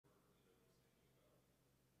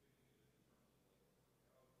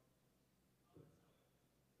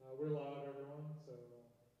We're live, everyone, so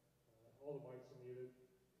all the mics are muted.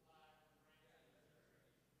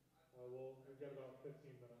 We've got about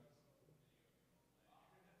 15 minutes.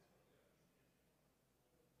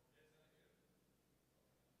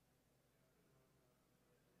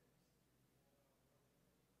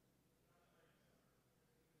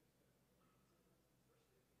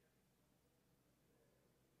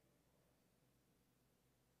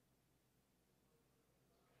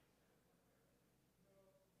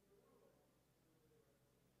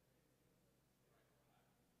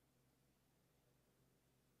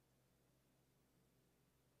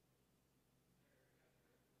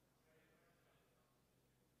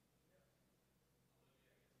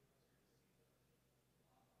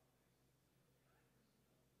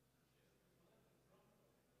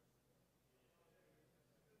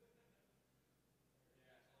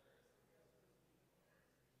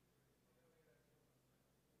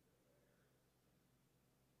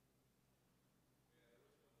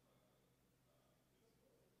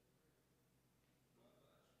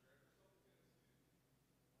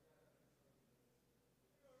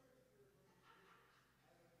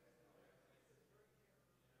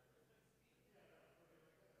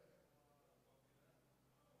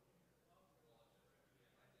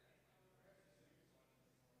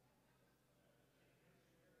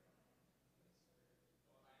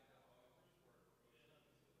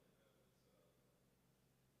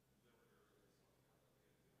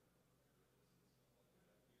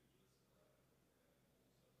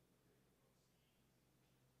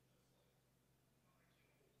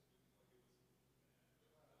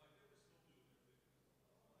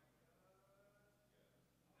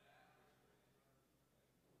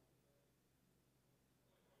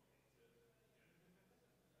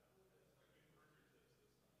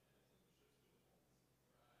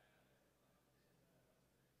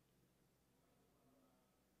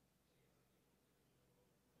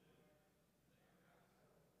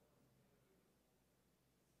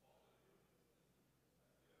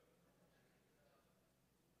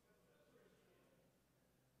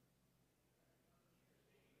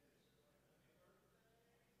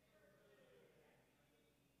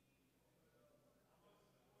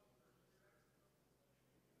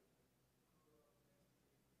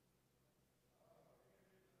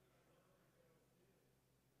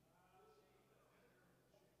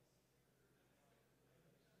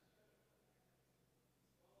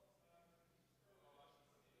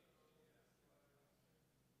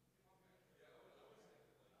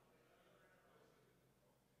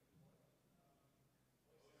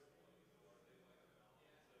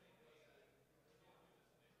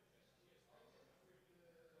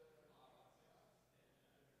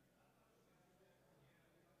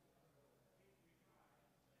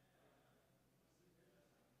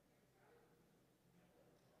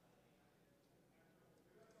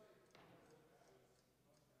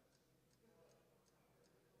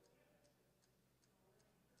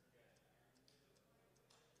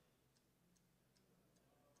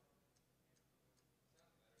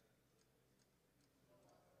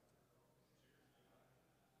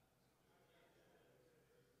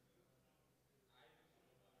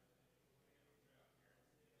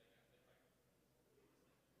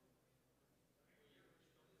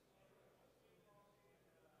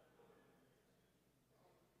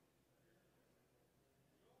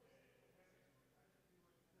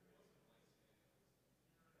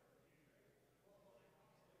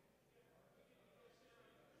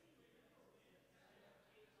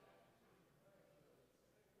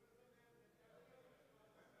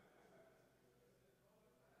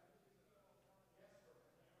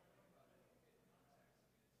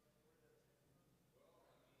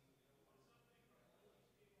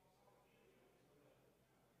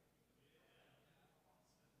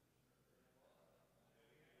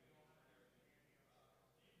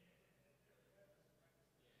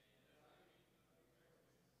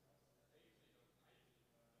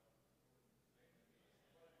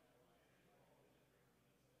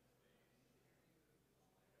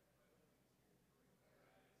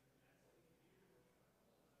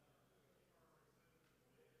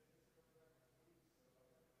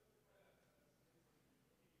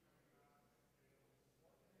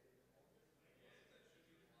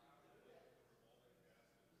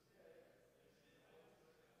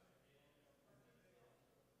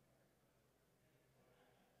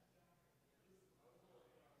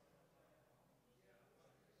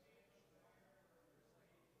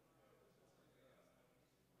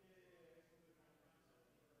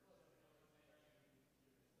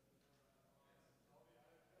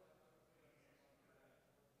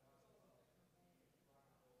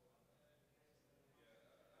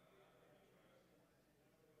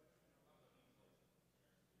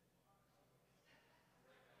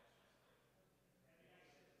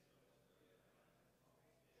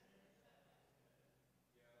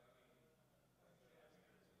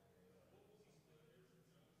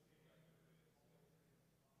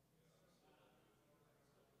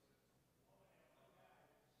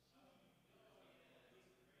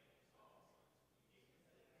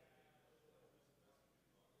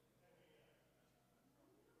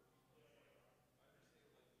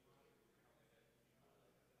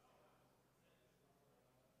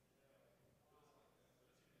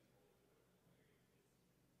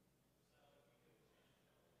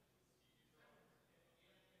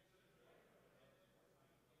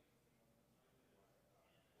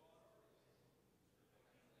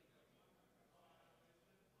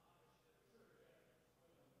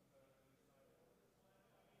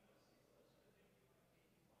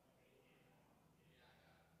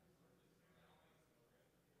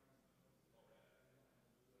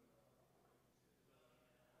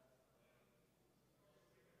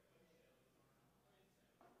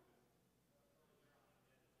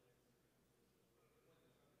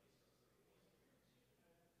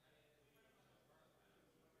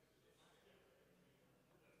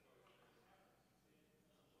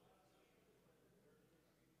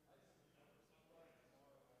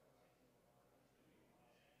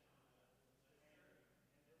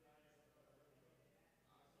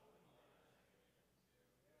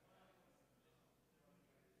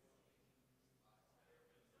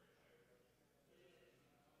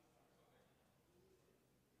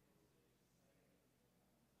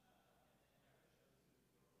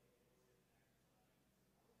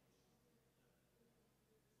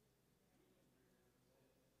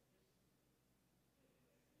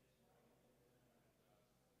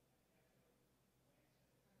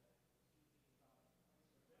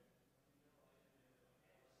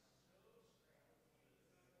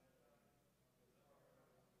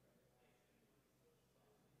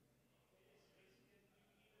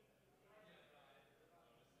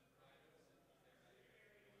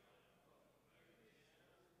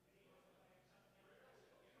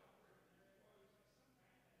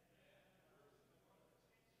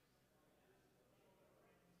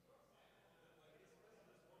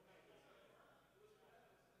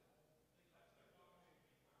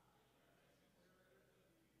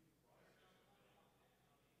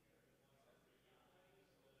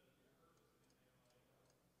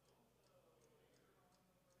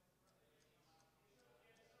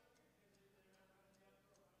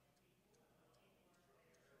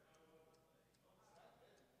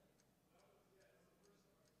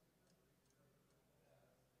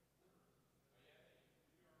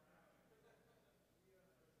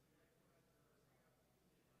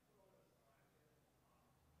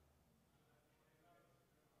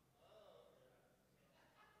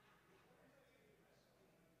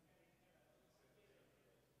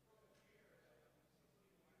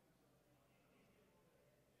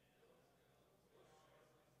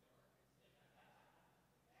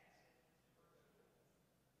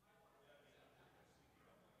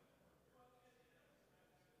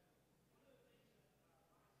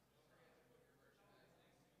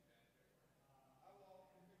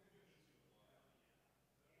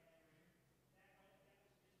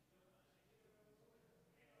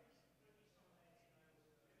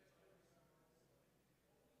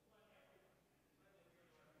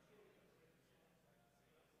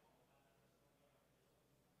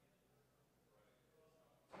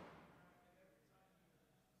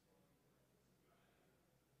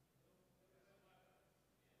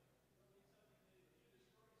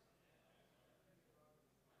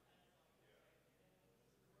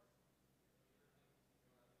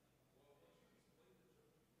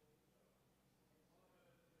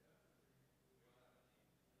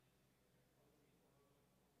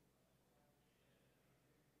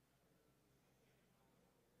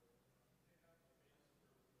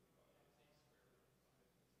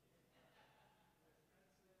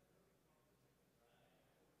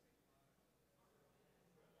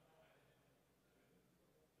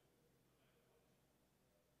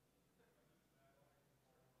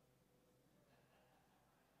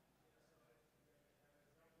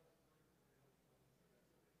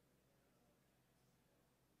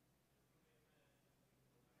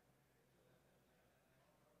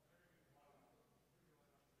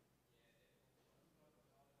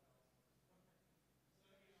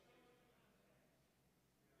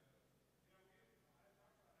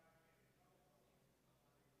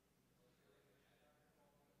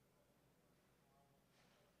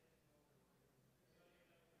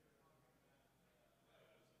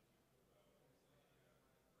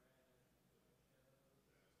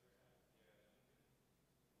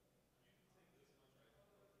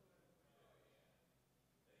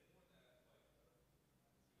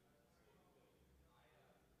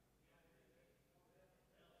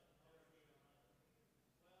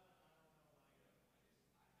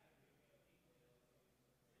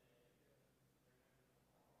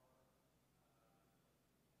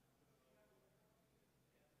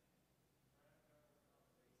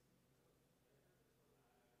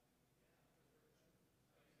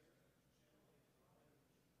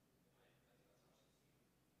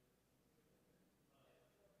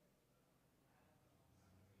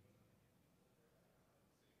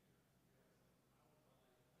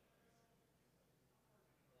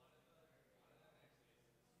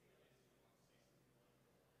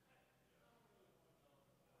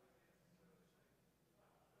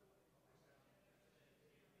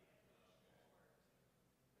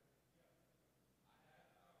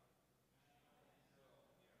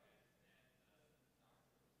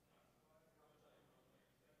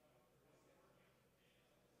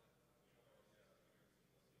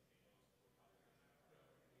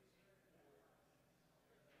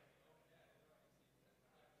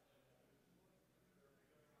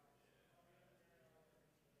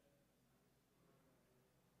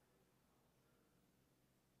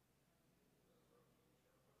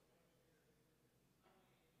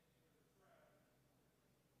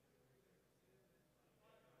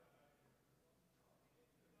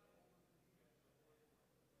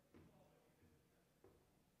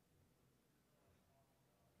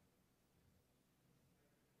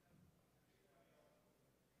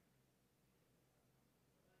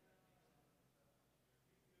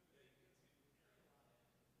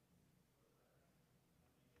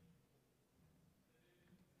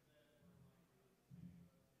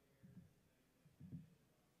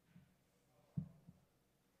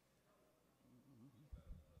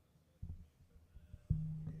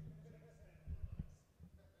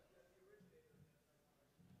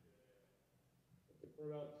 We're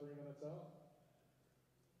about 3 minutes out.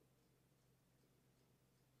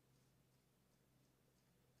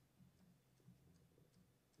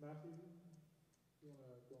 Matthew, you want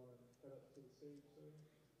to go on and head up to the stage, sir?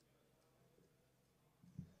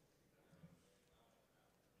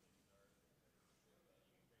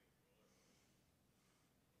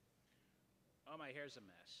 Oh, my hair's a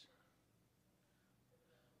mess.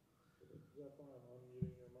 Jeff, I'm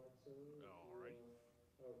unmuting your mic, sir. All right.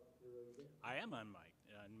 Oh, you're ready to go? I am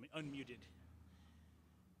unmuted.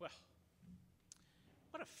 Well,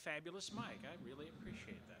 what a fabulous mic. I really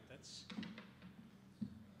appreciate that.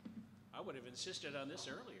 I would have insisted on this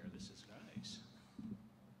earlier. This is nice.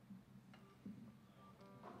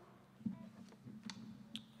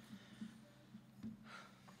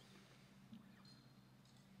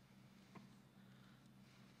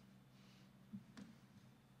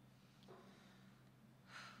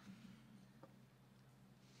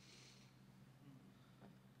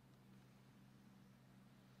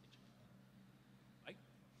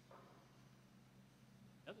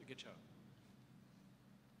 Another guitar.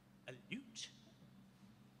 A lute.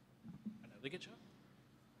 Another guitar.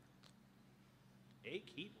 A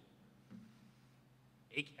keyboard.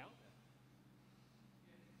 A cowbell.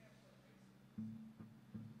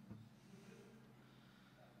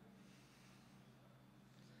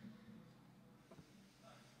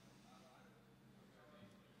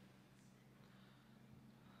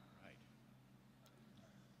 Right.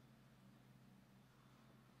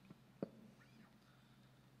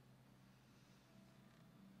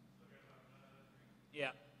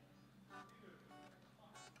 Yeah.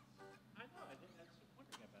 I know. I think that's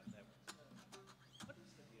wondering about that. What is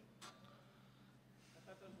the deal? I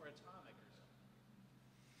thought those were atomic or something.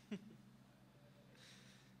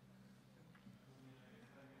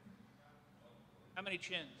 How many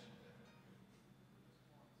chins?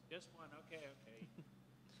 Just one. Okay. Okay.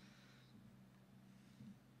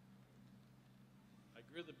 I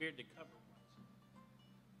grew the beard to cover once.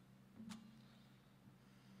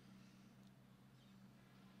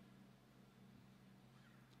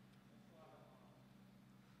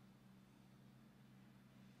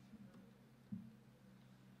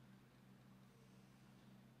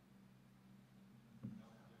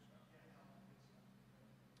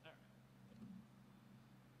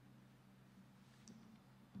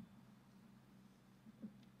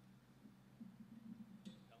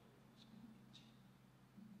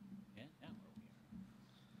 Yeah, now where we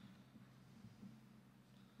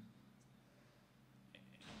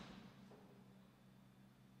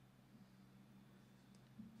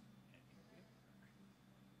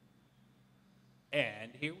are.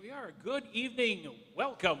 And here we are. Good evening.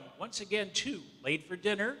 Welcome once again to Late for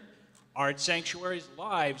Dinner, Art Sanctuary's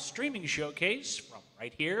live streaming showcase from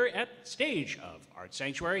right here at the stage of Art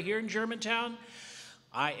Sanctuary here in Germantown.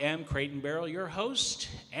 I am Creighton Barrell, your host,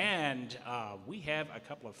 and we have a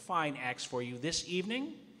couple of fine acts for you this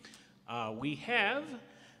evening. We have,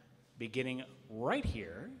 beginning right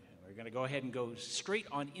here, we're going to go ahead and go straight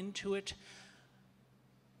on into it,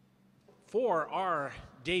 for our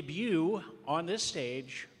debut on this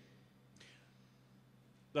stage,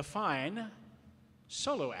 the fine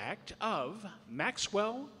solo act of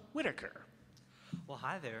Maxwell Whitaker. Well,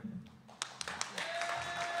 hi there.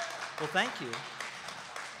 Well, thank you.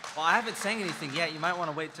 Well, I haven't sang anything yet. You might want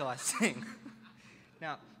to wait till I sing.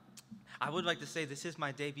 Now, I would like to say this is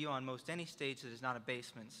my debut on most any stage that is not a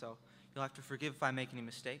basement, so you'll have to forgive if I make any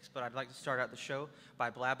mistakes, but I'd like to start out the show by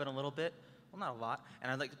blabbing a little bit. Well, not a lot.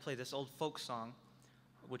 And I'd like to play this old folk song,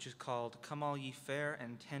 which is called Come All Ye Fair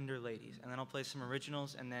and Tender Ladies. And then I'll play some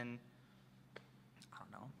originals, and then, I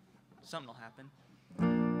don't know, something will happen.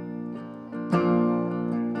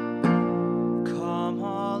 Come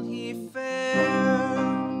all ye fair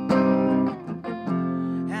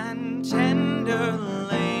and tender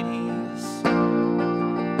ladies,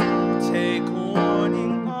 take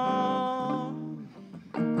warning all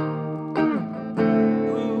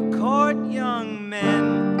who court young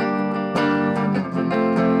men.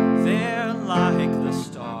 They're like the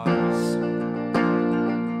stars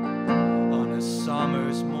on a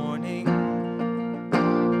summer's morning.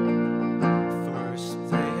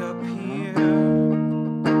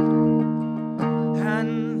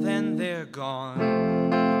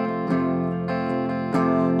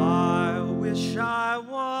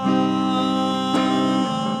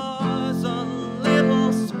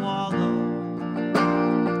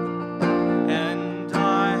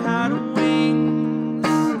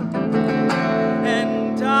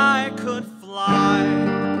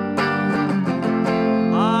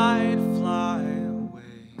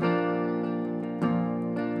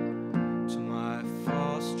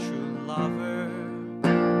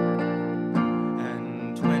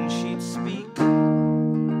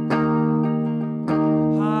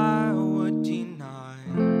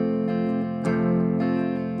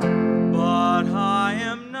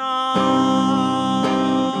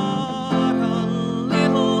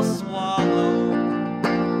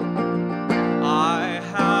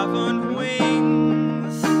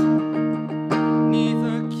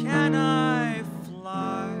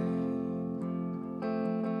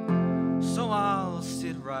 will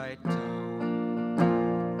sit right down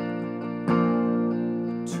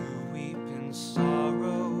to weep in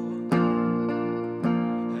sorrow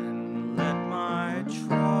and let my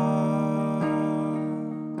troubles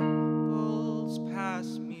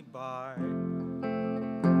pass me by.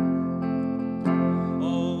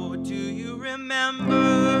 Oh, do you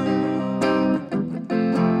remember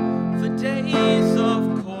the days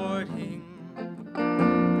of courting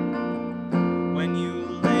when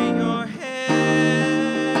you lay your head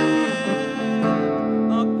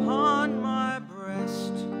upon my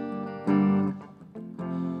breast?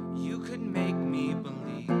 You could make me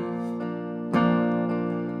believe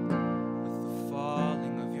with the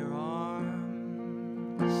falling of your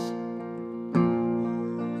arms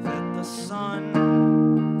that the sun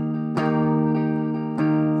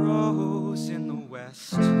rose in the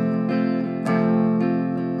west.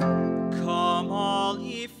 Come all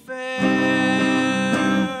ye fair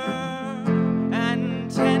and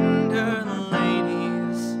tender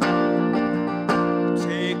ladies,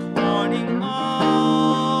 take warning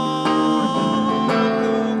all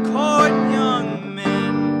who court young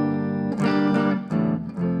men.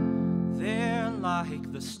 They're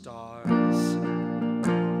like the stars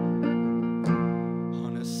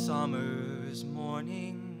on a summer's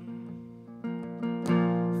morning.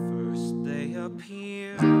 First they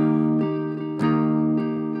appear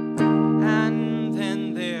and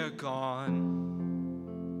then they're gone.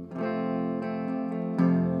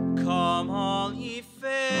 Come all ye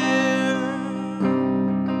fair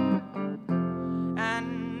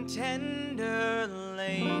and tender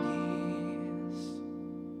ladies.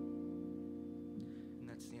 And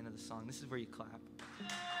that's the end of the song. This is where you clap.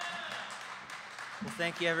 Well,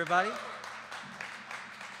 thank you, everybody.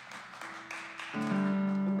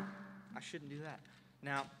 I shouldn't do that.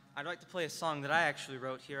 Now, I'd like to play a song that I actually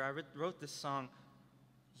wrote here. I wrote this song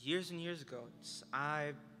years and years ago.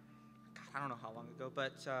 I don't know how long ago,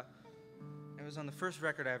 but it was on the first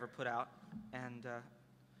record I ever put out, and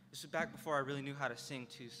this was back before I really knew how to sing,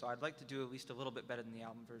 too, so I'd like to do at least a little bit better than the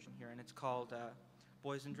album version here, and it's called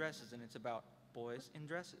Boys in Dresses, and it's about boys in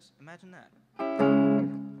dresses. Imagine that.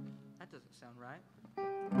 That doesn't sound right.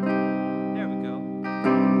 There we go.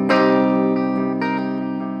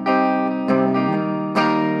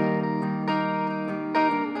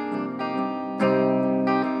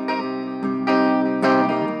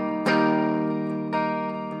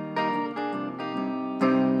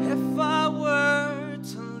 If I were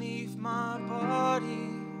to leave my body,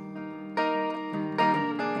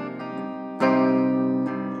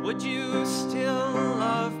 would you still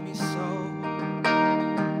love me so?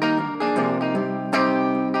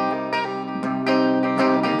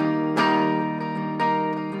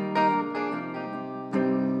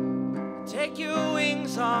 Take your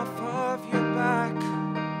wings off of your back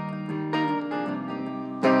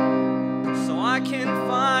so I can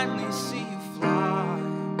finally see you fly.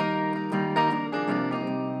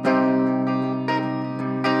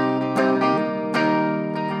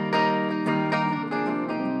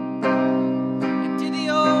 And did the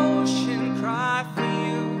ocean cry for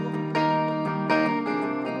you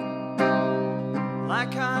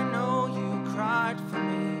like I know you cried for me?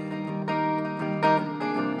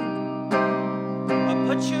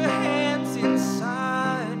 Put your hands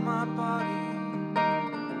inside my body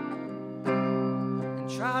and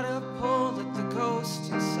try to pull at the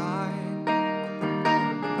ghost inside.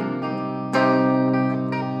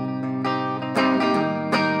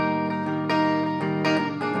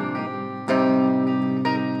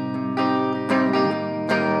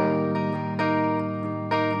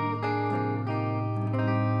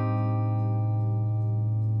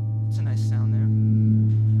 It's a nice sound there.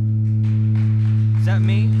 Is that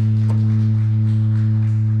me?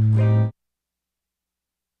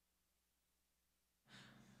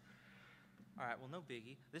 All right, well, no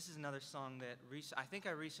biggie. This is another song that I think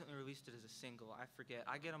I recently released it as a single. I forget.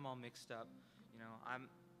 I get them all mixed up. You know,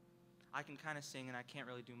 I can kind of sing and I can't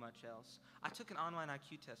really do much else. I took an online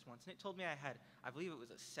IQ test once and it told me I believe it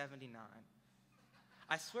was a 79.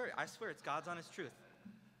 I swear it's God's honest truth.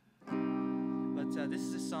 But this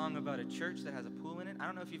is a song about a church that has a pool in it. I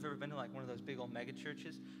don't know if you've ever been to like one of those big old mega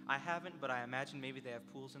churches. I haven't, but I imagine maybe they have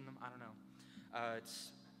pools in them. I don't know. I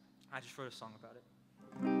just wrote a song about it.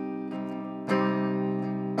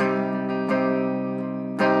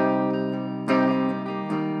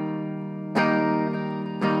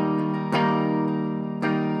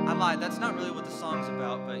 I lied. That's not really what the song's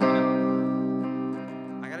about, but you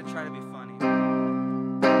know, I gotta try to be funny.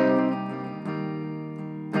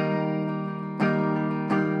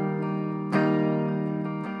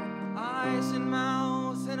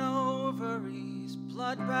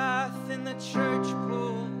 Bloodbath in the church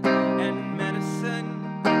pool and medicine.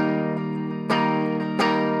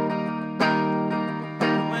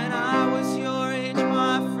 When I was your age,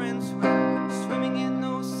 my friends were swimming in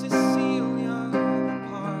those Cecilia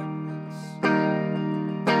apartments.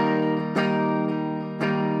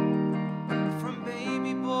 From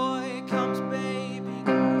baby boy comes baby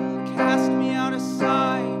girl, cast me out of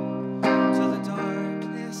sight to the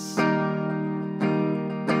darkness.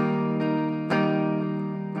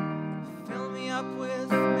 Fill me up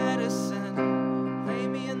with medicine, lay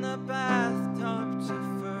me in the bathtub to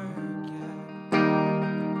forget.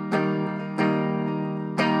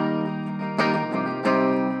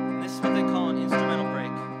 And this is what they call an instrumental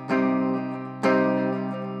break.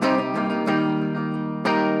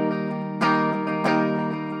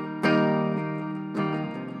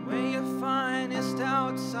 Wear your finest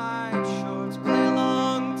outside shorts, play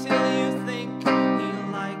along till you think he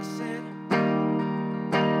likes it.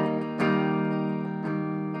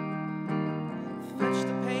 Fetch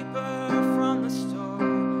the paper from the store,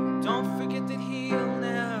 don't forget that he'll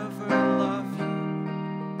never love you.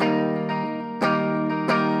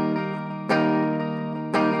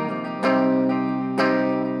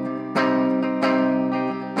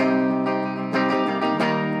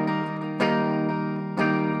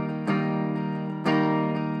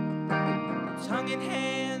 Tongue in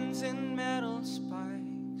hands and metal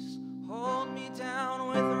spikes, hold me down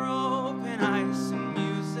with rope and ice and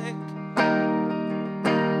music.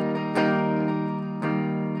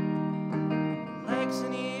 Legs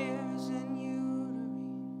and ears and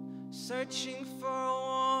uterine, searching for a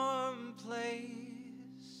warm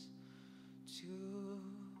place to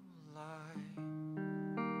lie.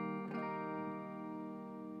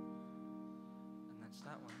 And that's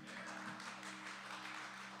that one.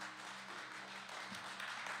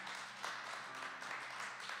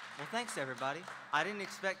 Well, thanks, everybody. I didn't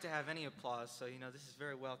expect to have any applause, so, this is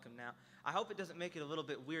very welcome now. I hope it doesn't make it a little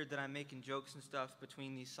bit weird that I'm making jokes and stuff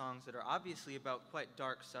between these songs that are obviously about quite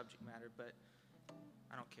dark subject matter, but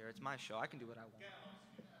I don't care. It's my show. I can do what I want.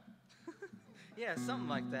 Yeah, something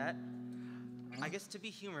like that. I guess to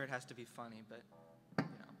be humor, it has to be funny, but,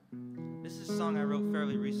 This is a song I wrote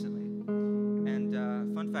fairly recently, and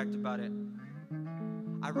fun fact about it,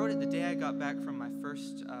 I wrote it the day I got back from my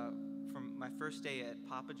first day at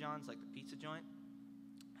Papa John's, like the pizza joint,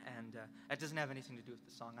 and that doesn't have anything to do with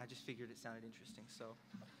the song. I just figured it sounded interesting, so,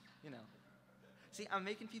 See, I'm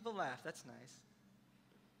making people laugh. That's nice.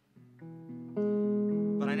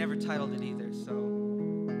 But I never titled it either, so.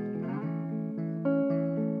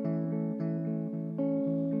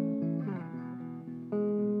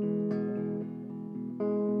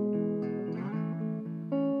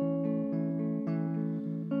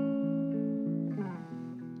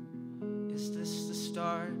 Is this the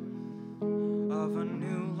start of a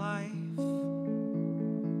new life?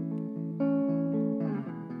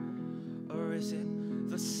 Or is it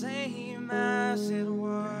the same as it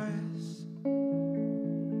was?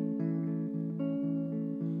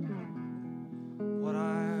 What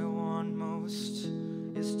I want most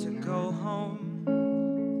is to go home,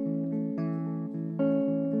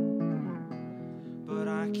 but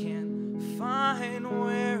I can't find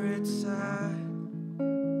where it's at.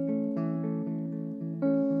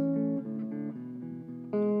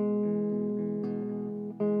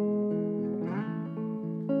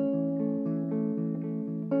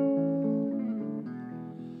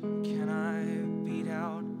 Can I beat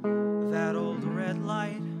out that old red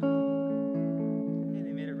light? Hey,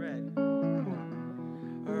 they made it red.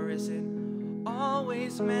 Or is it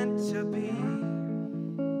always meant to be?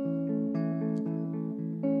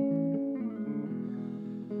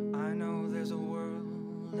 I know there's a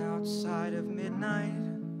world outside of midnight,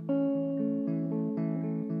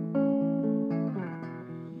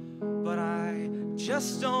 but I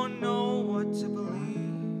just don't know what to believe.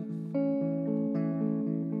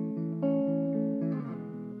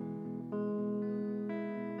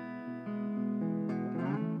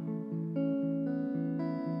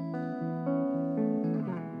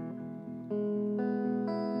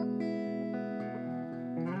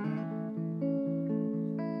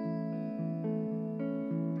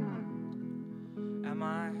 Am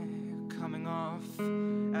I coming off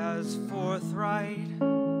as forthright?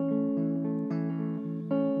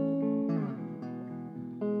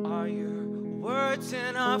 Are your words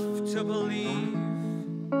enough to believe?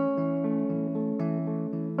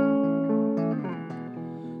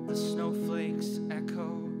 The snowflakes echo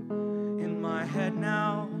in my head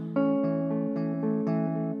now,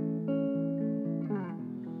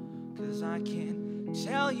 'cause I can't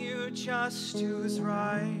tell you just who's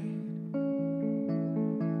right.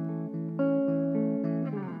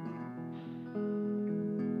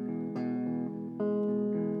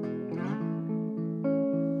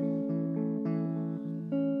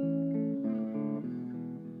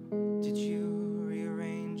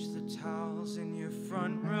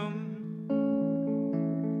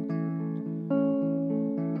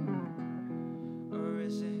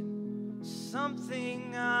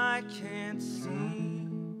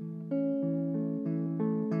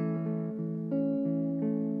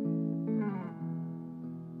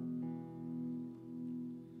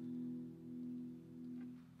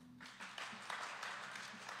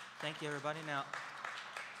 Thank you, everybody. Now,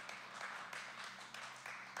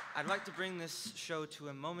 I'd like to bring this show to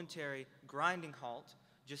a momentary grinding halt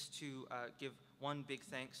just to give one big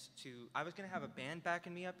thanks to, I was going to have a band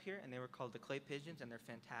backing me up here, and they were called the Clay Pigeons, and they're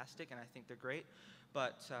fantastic, and I think they're great,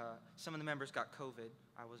 but some of the members got COVID.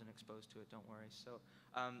 I wasn't exposed to it, don't worry. So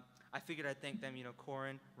I figured I'd thank them. You know,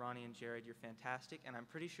 Corin, Ronnie, and Jared, you're fantastic, and I'm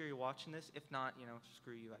pretty sure you're watching this. If not, you know,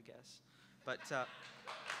 screw you, I guess. But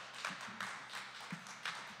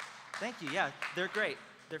thank you. Yeah, they're great.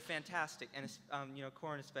 They're fantastic, and you know,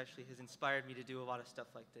 Corin especially has inspired me to do a lot of stuff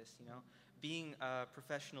like this. You know, being a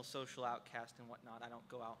professional social outcast and whatnot, I don't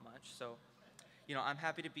go out much. So, you know, I'm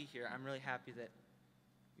happy to be here. I'm really happy that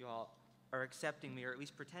you all are accepting me, or at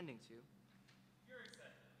least pretending to. You're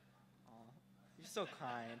accepted. Aw, you're so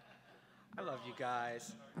kind. I love you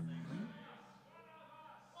guys.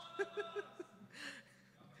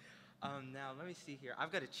 Now, let me see here.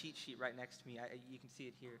 I've got a cheat sheet right next to me. You can see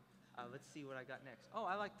it here. Let's see what I got next. Oh,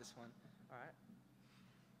 I like this one. All right.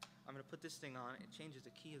 I'm going to put this thing on. It changes the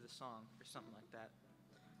key of the song or something like that.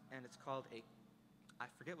 And it's called I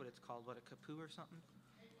forget what it's called. What, a capo or something?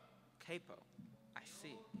 Capo. I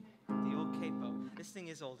see. The old capo. This thing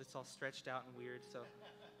is old. It's all stretched out and weird. So,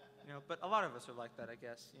 you know, but a lot of us are like that, I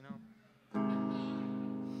guess, you know.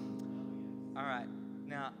 All right.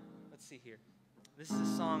 Now, let's see here. This is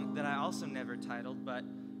a song that I also never titled, but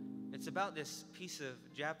it's about this piece of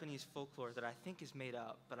Japanese folklore that I think is made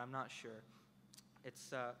up, but I'm not sure.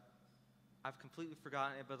 It's, I've completely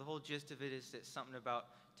forgotten it, but the whole gist of it is that something about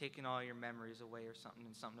taking all your memories away or something,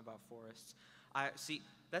 and something about forests. See,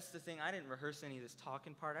 that's the thing. I didn't rehearse any of this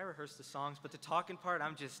talking part. I rehearsed the songs, but the talking part, I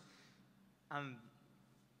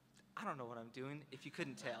don't know what I'm doing, if you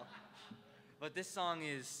couldn't tell. But this song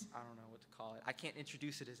is, I don't know what to call it. I can't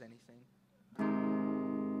introduce it as anything.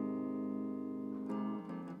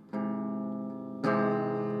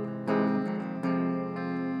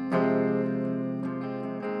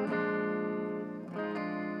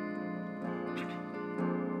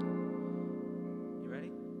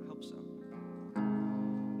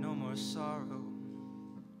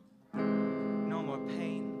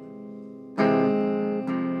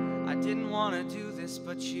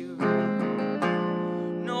 But you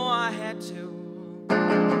know I had to.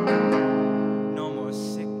 No more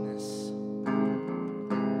sickness,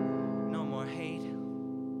 no more hate.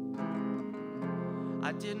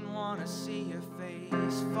 I didn't want to see your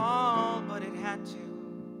face fall, but it had to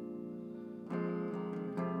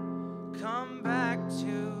come back to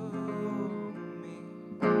me.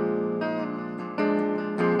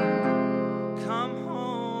 Come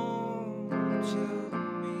home to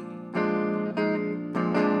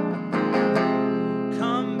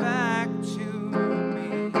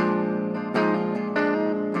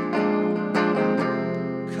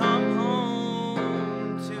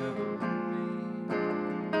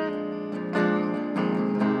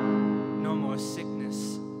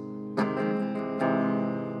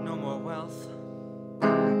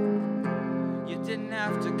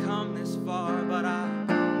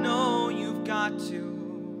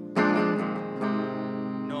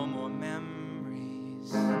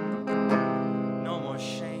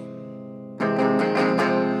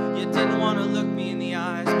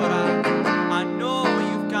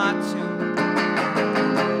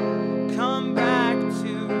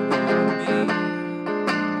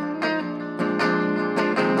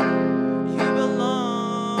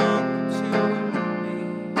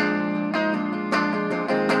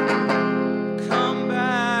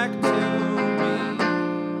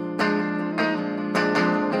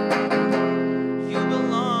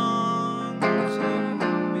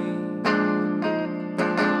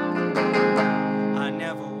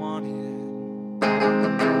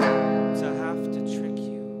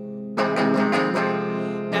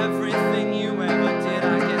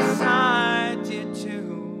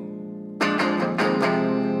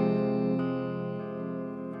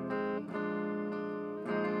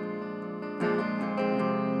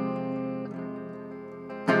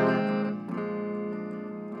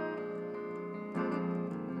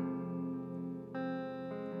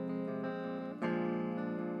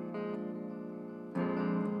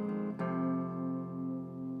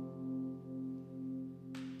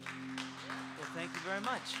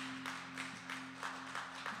much.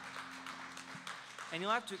 And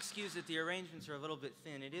you'll have to excuse that the arrangements are a little bit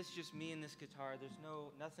thin. It is just me and this guitar. There's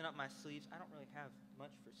nothing up my sleeves. I don't really have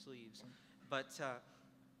much for sleeves. But,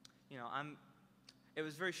 you know, it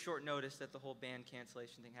was very short notice that the whole band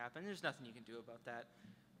cancellation thing happened. There's nothing you can do about that.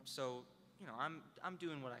 So, you know, I'm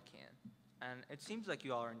doing what I can. And it seems like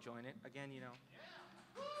you all are enjoying it. Again, you know.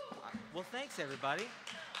 Well, thanks, everybody.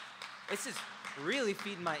 This is really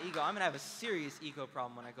feeding my ego. I'm gonna have a serious ego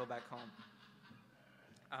problem when I go back home.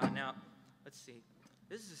 Now, let's see.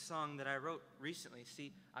 This is a song that I wrote recently.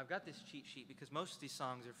 See, I've got this cheat sheet because most of these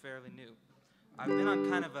songs are fairly new. I've been on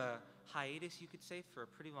kind of a hiatus, you could say, for a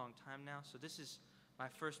pretty long time now. So this is my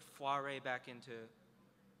first foray back into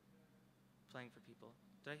playing for people.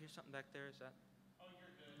 Did I hear something back there? Is that? Oh,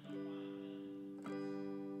 you're good.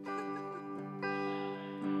 I'm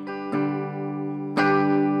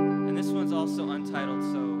fine. And this one's also untitled,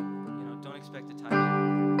 so, you know, don't expect a title.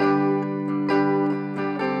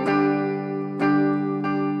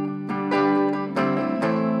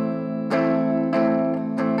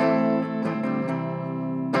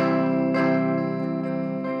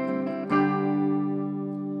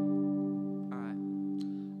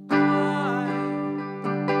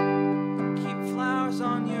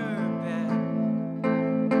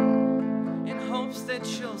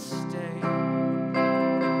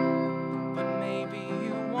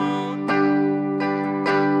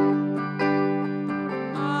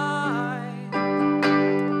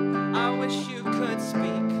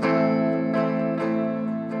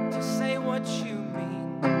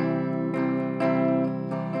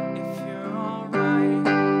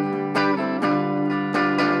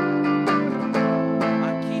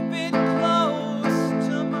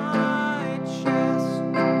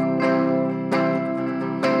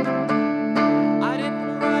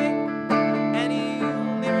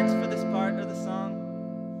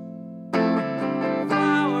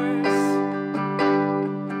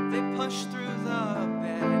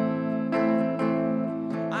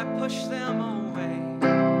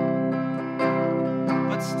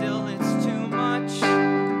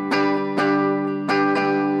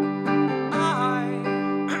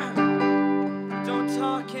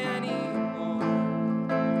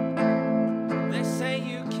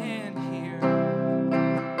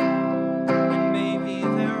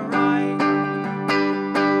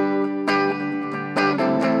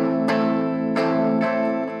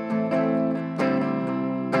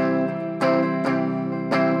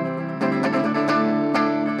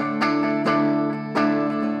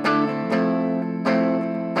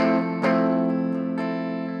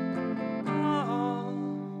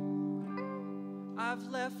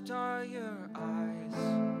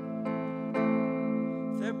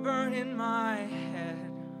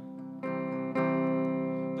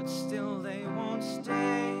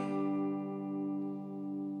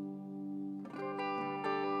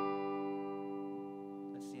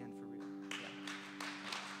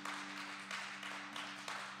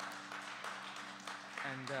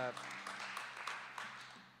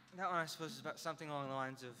 That one, I suppose, is about something along the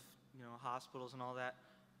lines of, you know, hospitals and all that.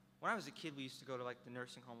 When I was a kid, we used to go to, like, the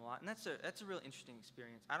nursing home a lot, and that's a real interesting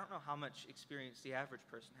experience. I don't know how much experience the average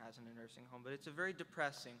person has in a nursing home, but it's a very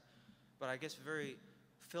depressing, but I guess very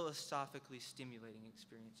philosophically stimulating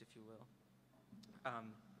experience, if you will.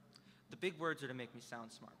 The big words are to make me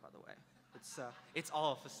sound smart, by the way. It's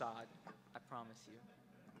all a facade, I promise you.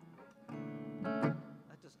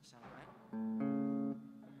 That doesn't sound right.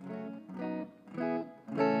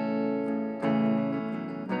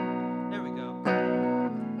 There we go.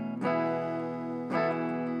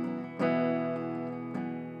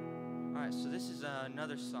 All right, so this is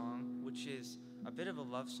another song, which is a bit of a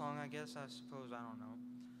love song, I guess, I suppose. I don't know.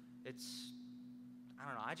 I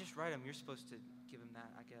don't know. I just write them. You're supposed to give them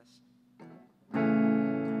that, I guess.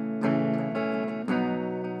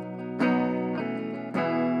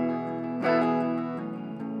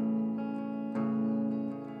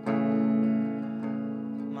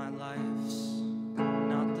 My life's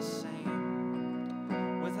not the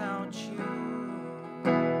same without you.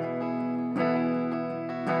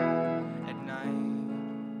 At night,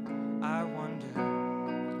 I wonder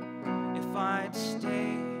if I'd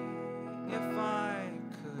stay, if I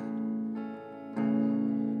could,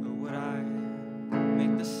 or would I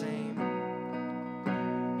make the same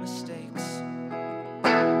mistakes?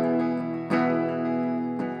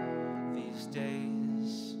 These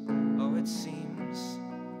days, oh, it seems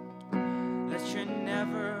that you're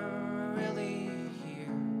never really here.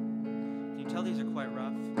 Can you tell these are quite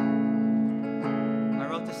rough? I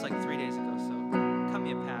wrote this like 3 days ago, so cut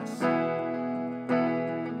me a pass.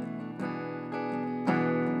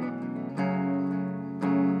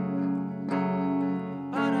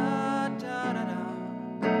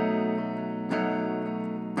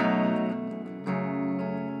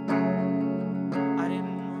 I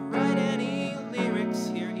didn't write any lyrics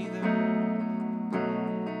here either.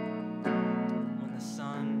 When the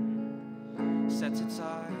sun sets its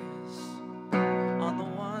eyes on the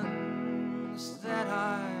ones that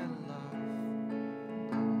I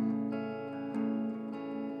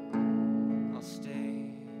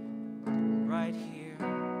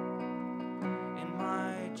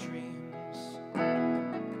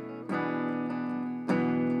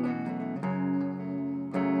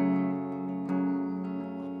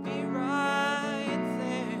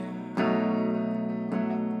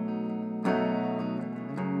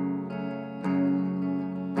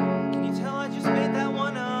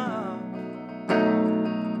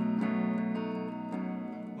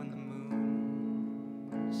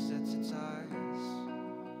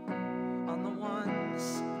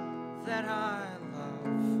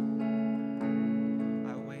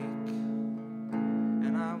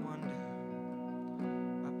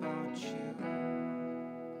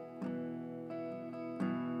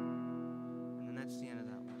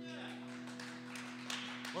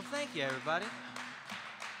Thank you, everybody.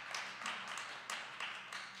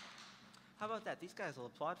 How about that? These guys will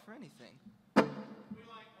applaud for anything. We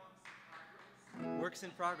like works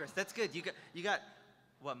in progress. That's good. You got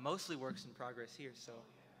what mostly works in progress here. So,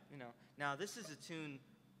 you know. Now this is a tune.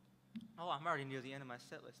 Oh, I'm already near the end of my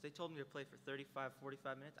set list. They told me to play for 35,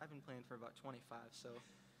 45 minutes. I've been playing for about 25. So,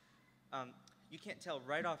 you can't tell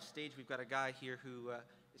right off stage. We've got a guy here who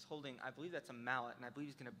is holding. I believe that's a mallet, and I believe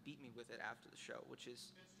he's going to beat me with it after the show, which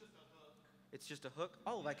is. It's just a hook?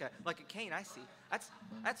 Oh, like a cane, I see.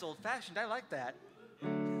 That's old-fashioned, I like that.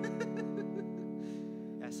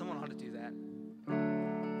 Yeah, someone ought to do that.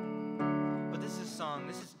 But this is a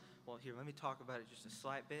song, well, here, let me talk about it just a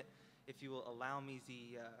slight bit, if you will allow me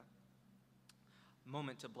the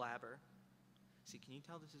moment to blabber. See, can you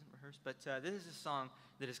tell this isn't rehearsed? But this is a song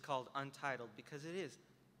that is called Untitled, because it is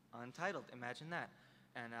untitled, imagine that.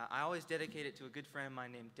 And I always dedicate it to a good friend of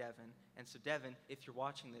mine named Devin. And so Devin, if you're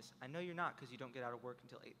watching this, I know you're not because you don't get out of work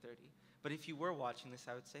until 8:30. But if you were watching this,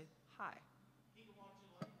 I would say hi. He can watch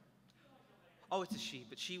it later. Oh, it's a she,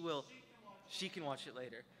 but she will. She can watch it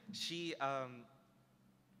later. She,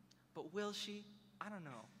 but will she? I don't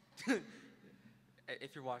know.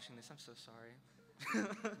 If you're watching this, I'm so sorry.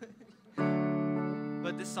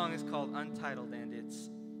 But this song is called Untitled, and it's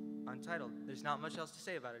untitled. There's not much else to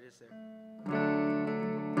say about it, is there?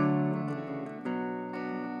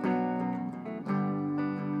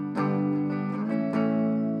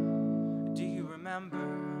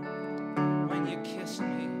 When you kissed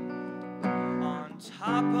me on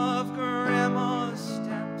top of Grandma's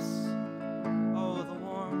steps. Oh, the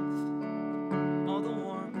warmth, oh, the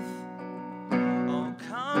warmth. Oh,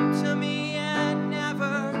 come to me and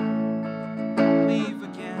never leave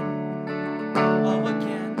again. Oh,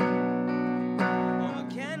 again, oh,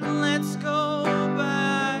 again. Let's go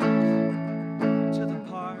back to the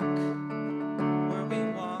park where we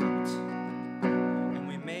walked and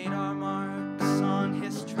we made our marks on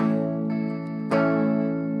history.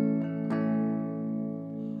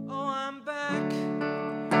 Oh, I'm back,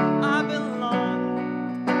 I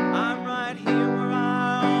belong, I'm right here where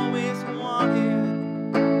I always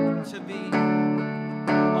wanted to be,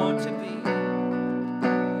 oh, to be.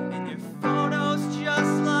 In your photos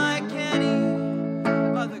just like any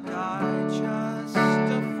other guy, just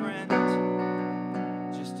a friend,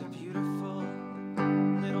 just a beautiful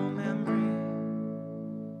little memory.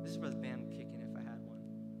 This is where the band would kick in if I had one.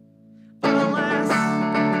 But alas,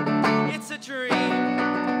 it's a dream,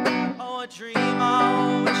 oh, a dream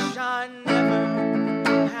I wish I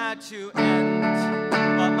never had to end.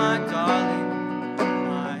 But my darling,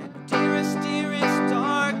 my dearest, dearest,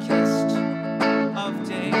 darkest of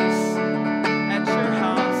days at your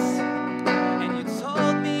house, and you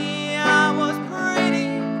told me I was pretty,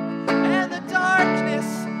 and the darkness,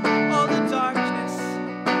 oh, the darkness,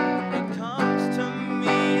 it comes to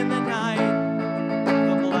me in the night,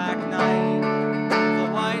 the black night, the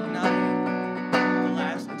white night, the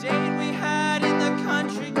last date we had in the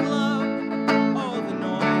country club. Oh, the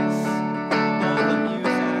noise, oh, the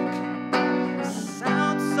music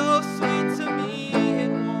sounds so sweet to me.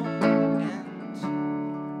 It won't end,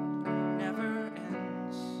 never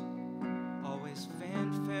ends. Always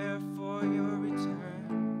fanfare for your return.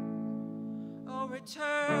 Oh,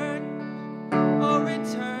 return, oh,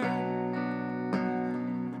 return.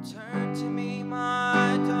 Return to me,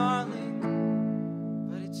 my darling.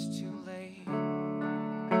 But it's too late,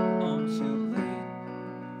 oh, too late.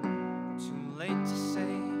 Too late to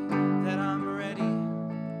say that I'm ready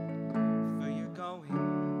for your going.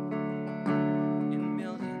 In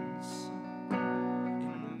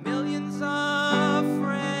millions of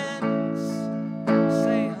friends,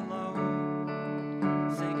 say hello,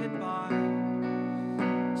 say goodbye,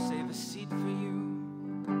 save a seat for you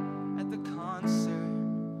at the concert.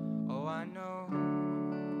 Oh, I know,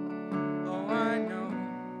 oh, I know.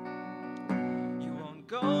 You won't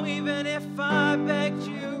go even if I begged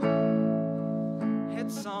you.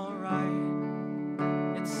 It's alright,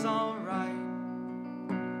 it's alright.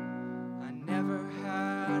 I never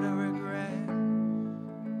had a regret.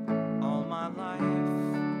 All my life,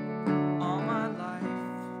 all my life.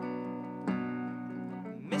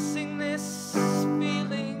 Missing this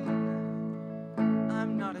feeling,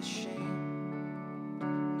 I'm not ashamed,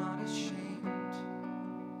 not ashamed.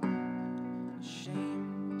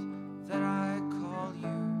 Ashamed that I call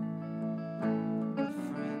you a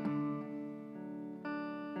friend.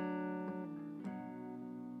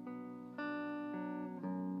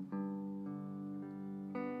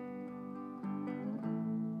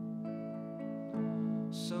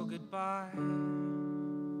 So goodbye,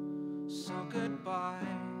 so goodbye.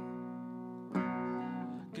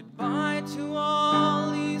 Goodbye to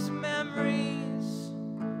all these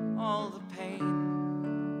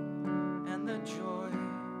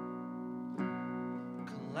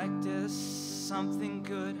Select as something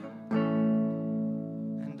good.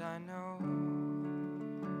 And I know,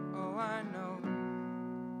 oh I know,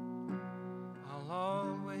 I'll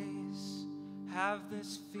always have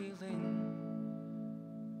this feeling,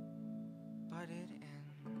 but it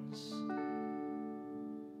ends.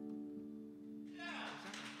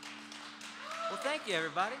 Well, thank you,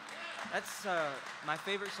 everybody. That's my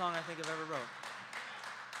favorite song I think I've ever wrote.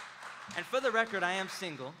 And for the record, I am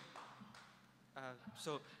single.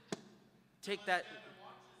 So take that.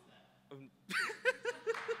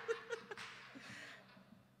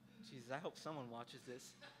 Jesus, I hope someone watches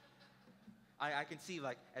this. I can see,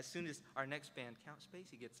 like, as soon as our next band, Count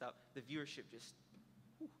Spacey, gets up, the viewership just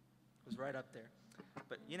was right up there.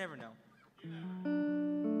 But you never know. I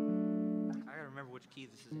gotta remember which key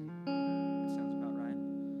this is in. It sounds about right.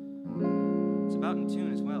 It's about in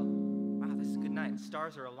tune as well. Wow, this is a good night. The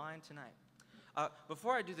stars are aligned tonight.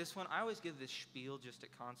 Before I do this one, I always give this spiel just at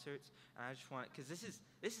concerts, and I just want it, because this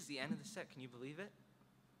is the end of the set. Can you believe it?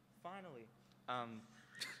 Finally.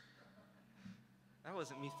 That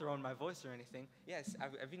wasn't me throwing my voice or anything. Yes,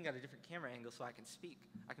 I've even got a different camera angle so I can speak.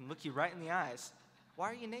 I can look you right in the eyes. Why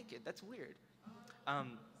are you naked? That's weird.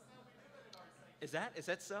 Is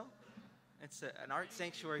that so? It's an art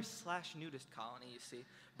sanctuary / nudist colony, you see.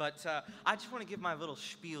 But I just want to give my little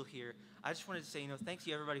spiel here. I just wanted to say, thanks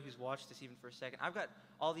to everybody who's watched this even for a second. I've got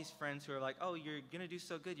all these friends who are like, oh, you're going to do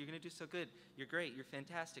so good. You're going to do so good. You're great. You're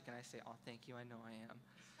fantastic. And I say, oh, thank you. I know I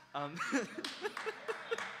am.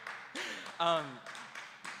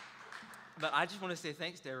 But I just want to say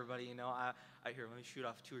thanks to everybody. Here, let me shoot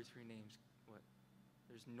off 2 or 3 names. What?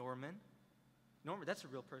 There's Norman. Norman, that's a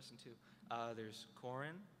real person, too. There's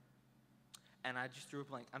Corin. And I just drew a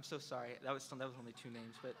blank. I'm so sorry. That was only 2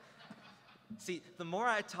 names. But see, the more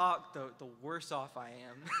I talk, the worse off I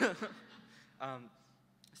am.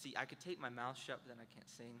 See, I could take my mouth shut, but then I can't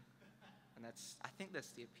sing. And I think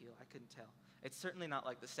that's the appeal. I couldn't tell. It's certainly not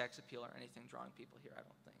like the sex appeal or anything drawing people here, I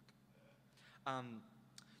don't think.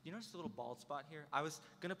 You notice the little bald spot here? I was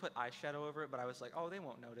going to put eyeshadow over it, but I was like, oh, they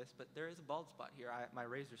won't notice. But there is a bald spot here. My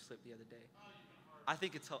razor slipped the other day. I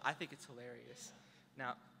think it's hilarious.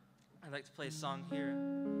 Now, I'd like to play a song here.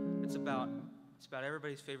 It's about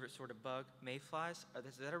everybody's favorite sort of bug, mayflies.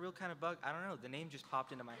 Is that a real kind of bug? I don't know. The name just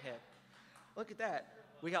popped into my head. Look at that.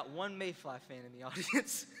 We got one mayfly fan in the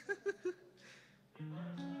audience.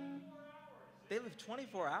 They live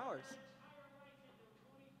 24 hours.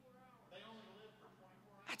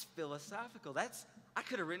 That's philosophical. I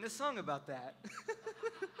could have written a song about that.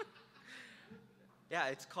 Yeah,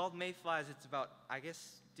 it's called Mayflies. It's about, I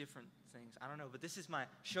guess, different things. I don't know, but this is my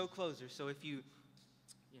show closer. So if you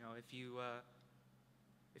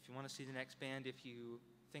want to see the next band, if you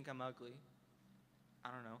think I'm ugly, I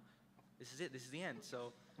don't know. This is it. This is the end.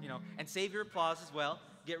 So, and save your applause as well.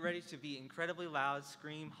 Get ready to be incredibly loud,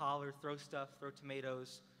 scream, holler, throw stuff, throw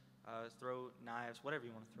tomatoes, throw knives, whatever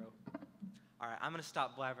you want to throw. All right, I'm going to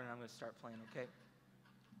stop blabbering and I'm going to start playing, okay?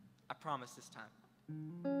 I promise this time.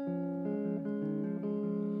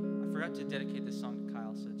 I forgot to dedicate this song to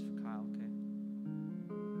Kyle, so it's for Kyle, okay?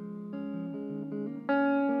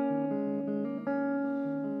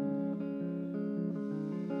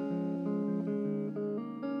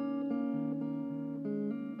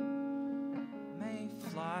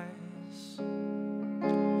 Mayflies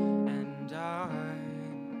and I,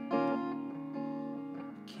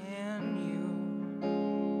 can you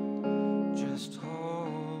just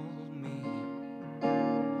hold me? I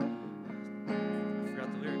forgot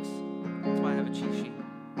the lyrics. That's why I have a cheat sheet.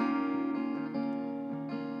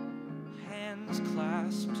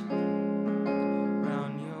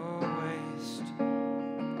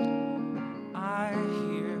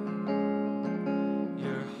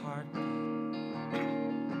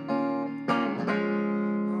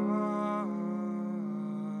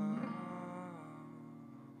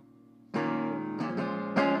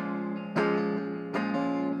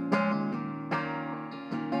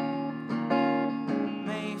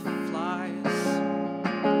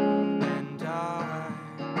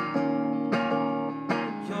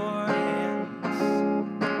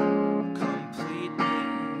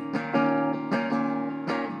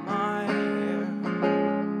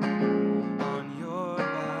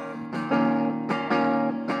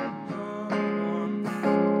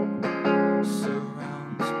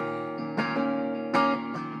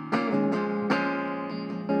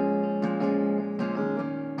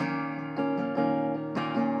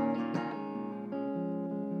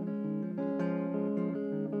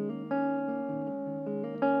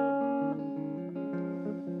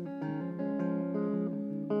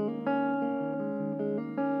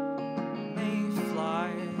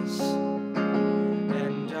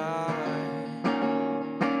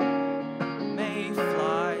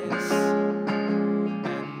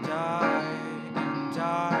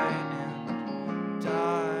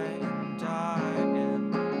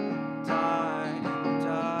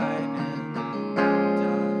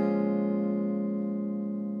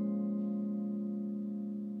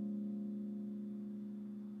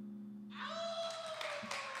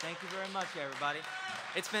 much, everybody.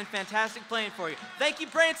 It's been fantastic playing for you. Thank you,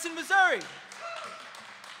 Branson, Missouri.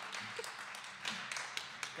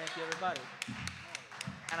 Thank you, everybody.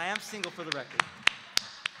 And I am single for the record.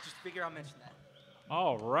 Just figure I'll mention that.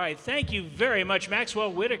 All right. Thank you very much,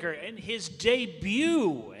 Maxwell Whitaker, and his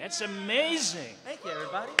debut. That's amazing. Thank you,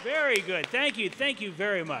 everybody. Very good. Thank you. Thank you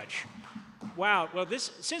very much. Wow. Well,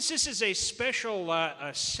 since this is a special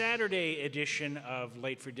Saturday edition of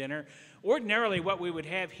Late for Dinner, ordinarily what we would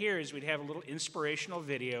have here is we'd have a little inspirational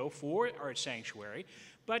video for Art Sanctuary.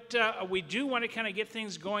 But we do want to kind of get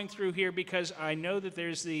things going through here because I know that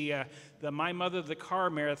there's the My Mother the Car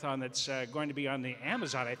marathon that's going to be on the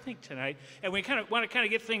Amazon, I think, tonight. And we kind of want to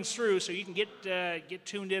get things through so you can get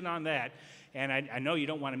tuned in on that. And I know you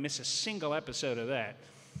don't want to miss a single episode of that.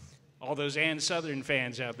 All those Ann Southern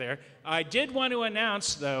fans out there. I did want to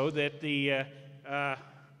announce, though, that the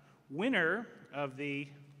winner of the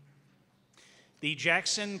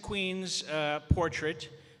Jackson Queen's portrait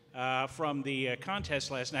from the contest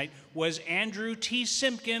last night was Andrew T.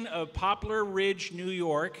 Simpkin of Poplar Ridge, New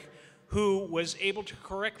York, who was able to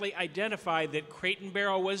correctly identify that Creighton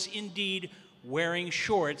Barrow was indeed wearing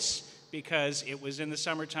shorts because it was in the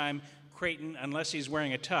summertime. Creighton, unless he's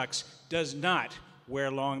wearing a tux, does not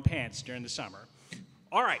wear long pants during the summer.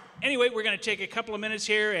 All right. Anyway, we're going to take a couple of minutes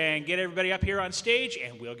here and get everybody up here on stage,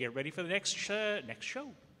 and we'll get ready for the next show.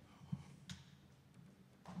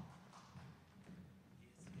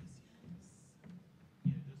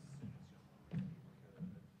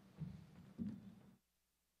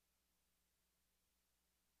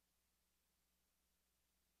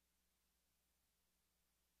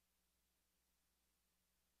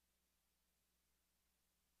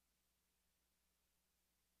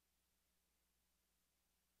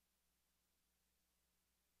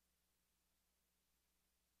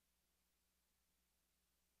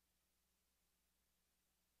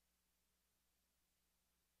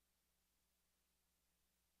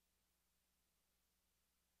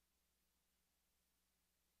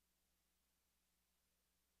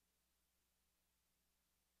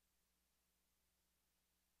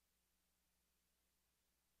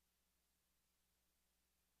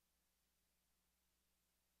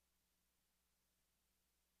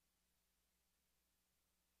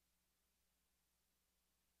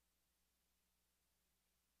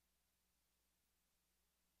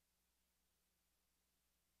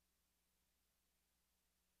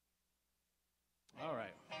 All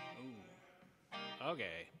right. Ooh.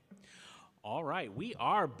 Okay. All right. We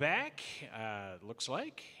are back, looks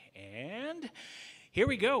like. And here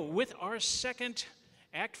we go with our second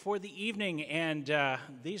act for the evening. And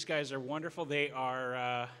these guys are wonderful. They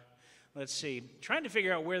are, let's see, trying to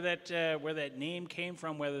figure out where that name came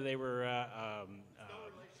from, whether they were...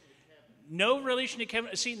 no relation to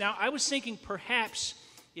Kevin. See, now I was thinking perhaps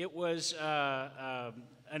it was...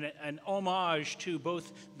 an homage to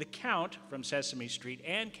both the Count from Sesame Street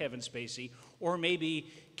and Kevin Spacey, or maybe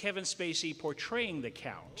Kevin Spacey portraying the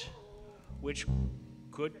Count, which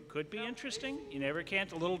could be interesting. You never can't.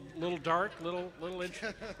 A little dark,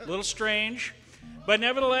 little strange, but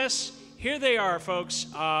nevertheless, here they are, folks.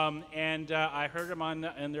 And I heard them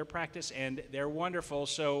in their practice, and they're wonderful.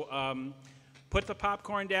 So. Put the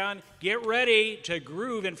popcorn down. Get ready to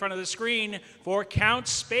groove in front of the screen for Count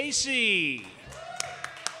Spacey.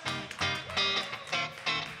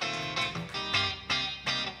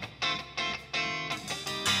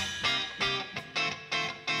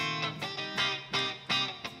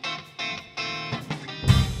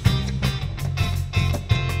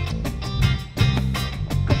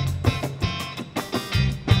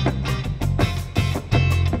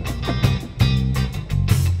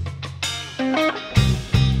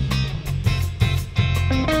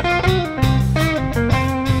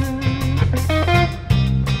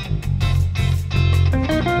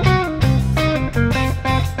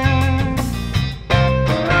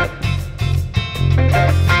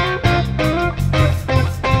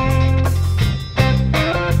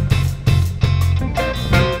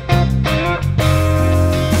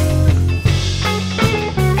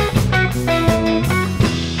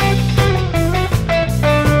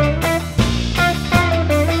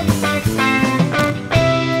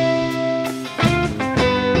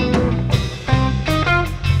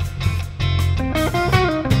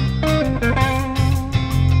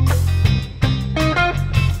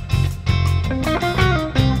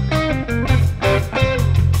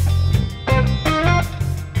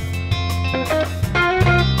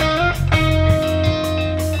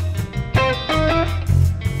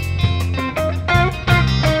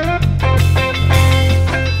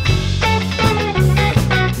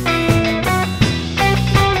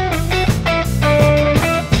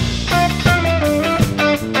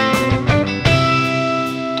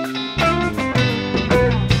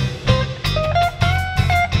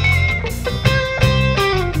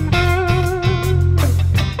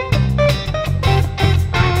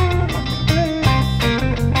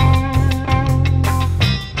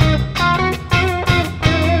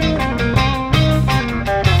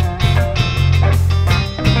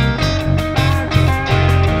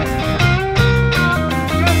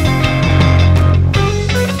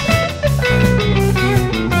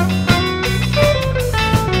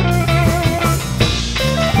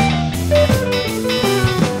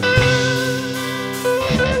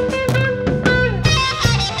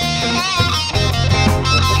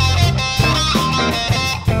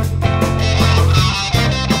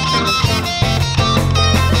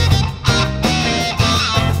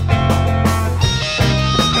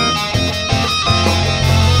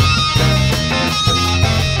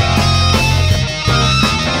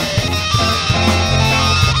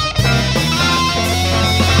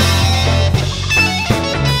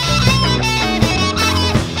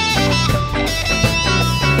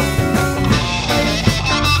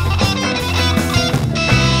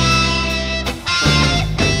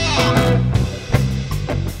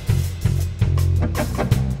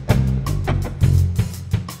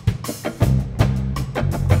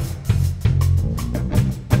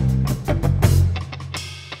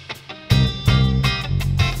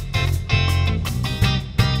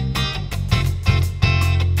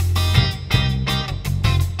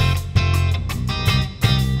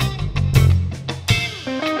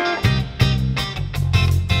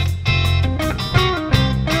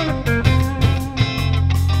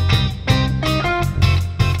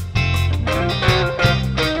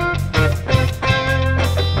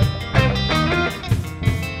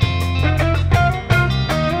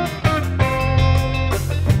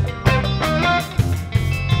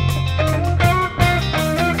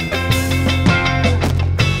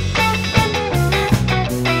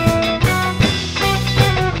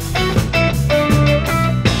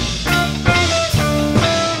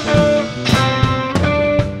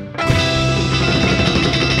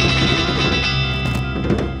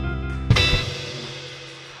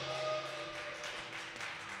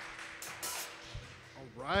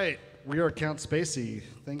 We are Count Spacey.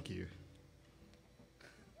 Thank you.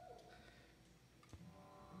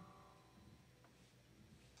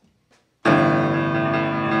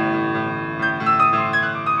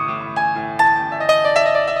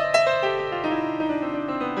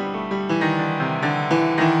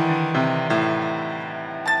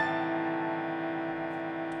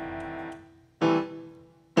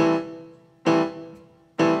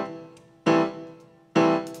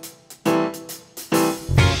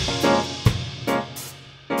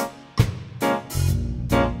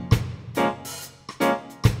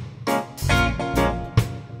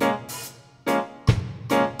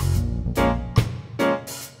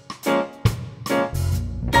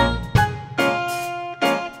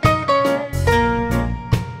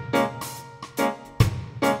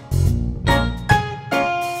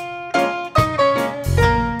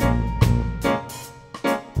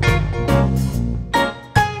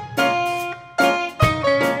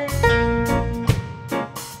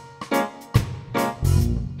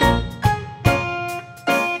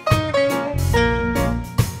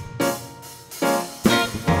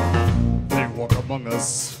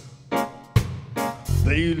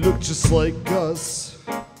 They look just like us.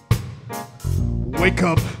 Wake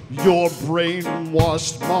up your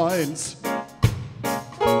brainwashed minds.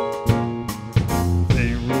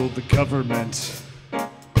 They rule the government.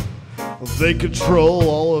 They control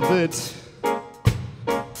all of it.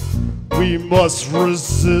 We must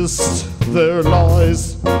resist their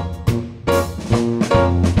lies.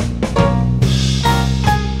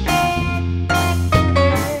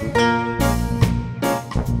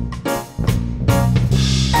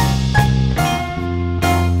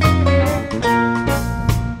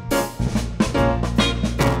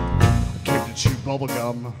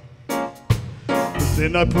 Bubblegum. But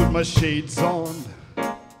then I put my shades on.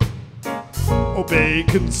 Obey,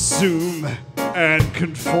 consume, and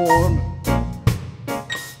conform.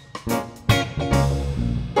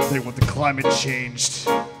 They want the climate changed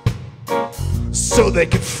so they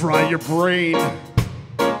can fry your brain.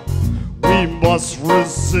 We must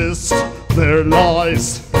resist their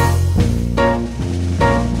lies.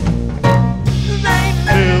 They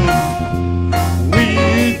live,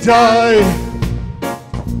 we die.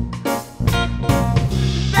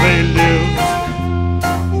 They live,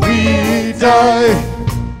 we die.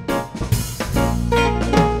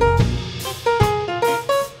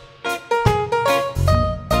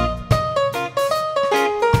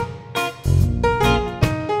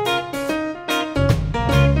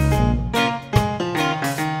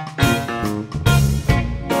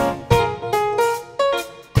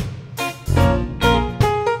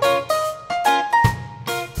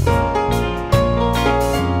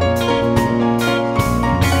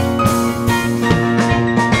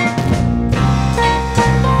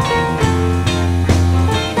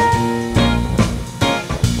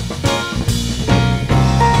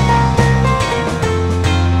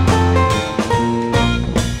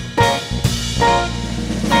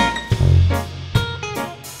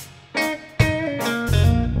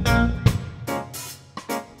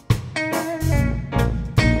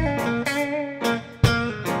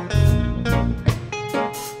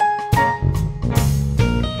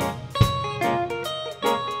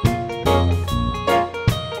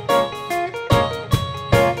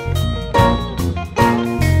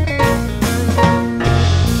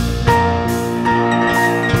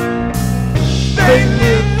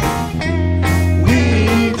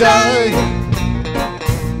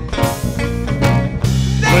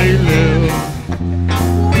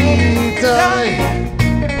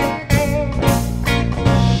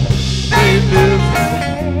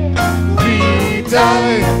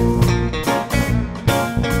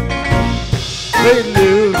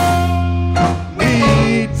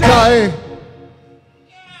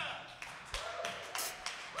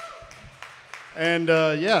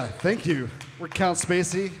 Yeah, thank you. We're Count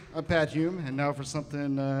Spacey. I'm Pat Hume, and now for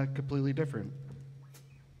something completely different.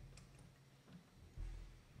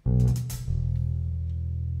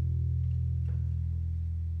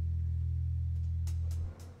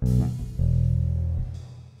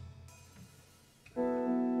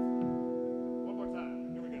 One more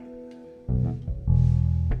time. Here we go.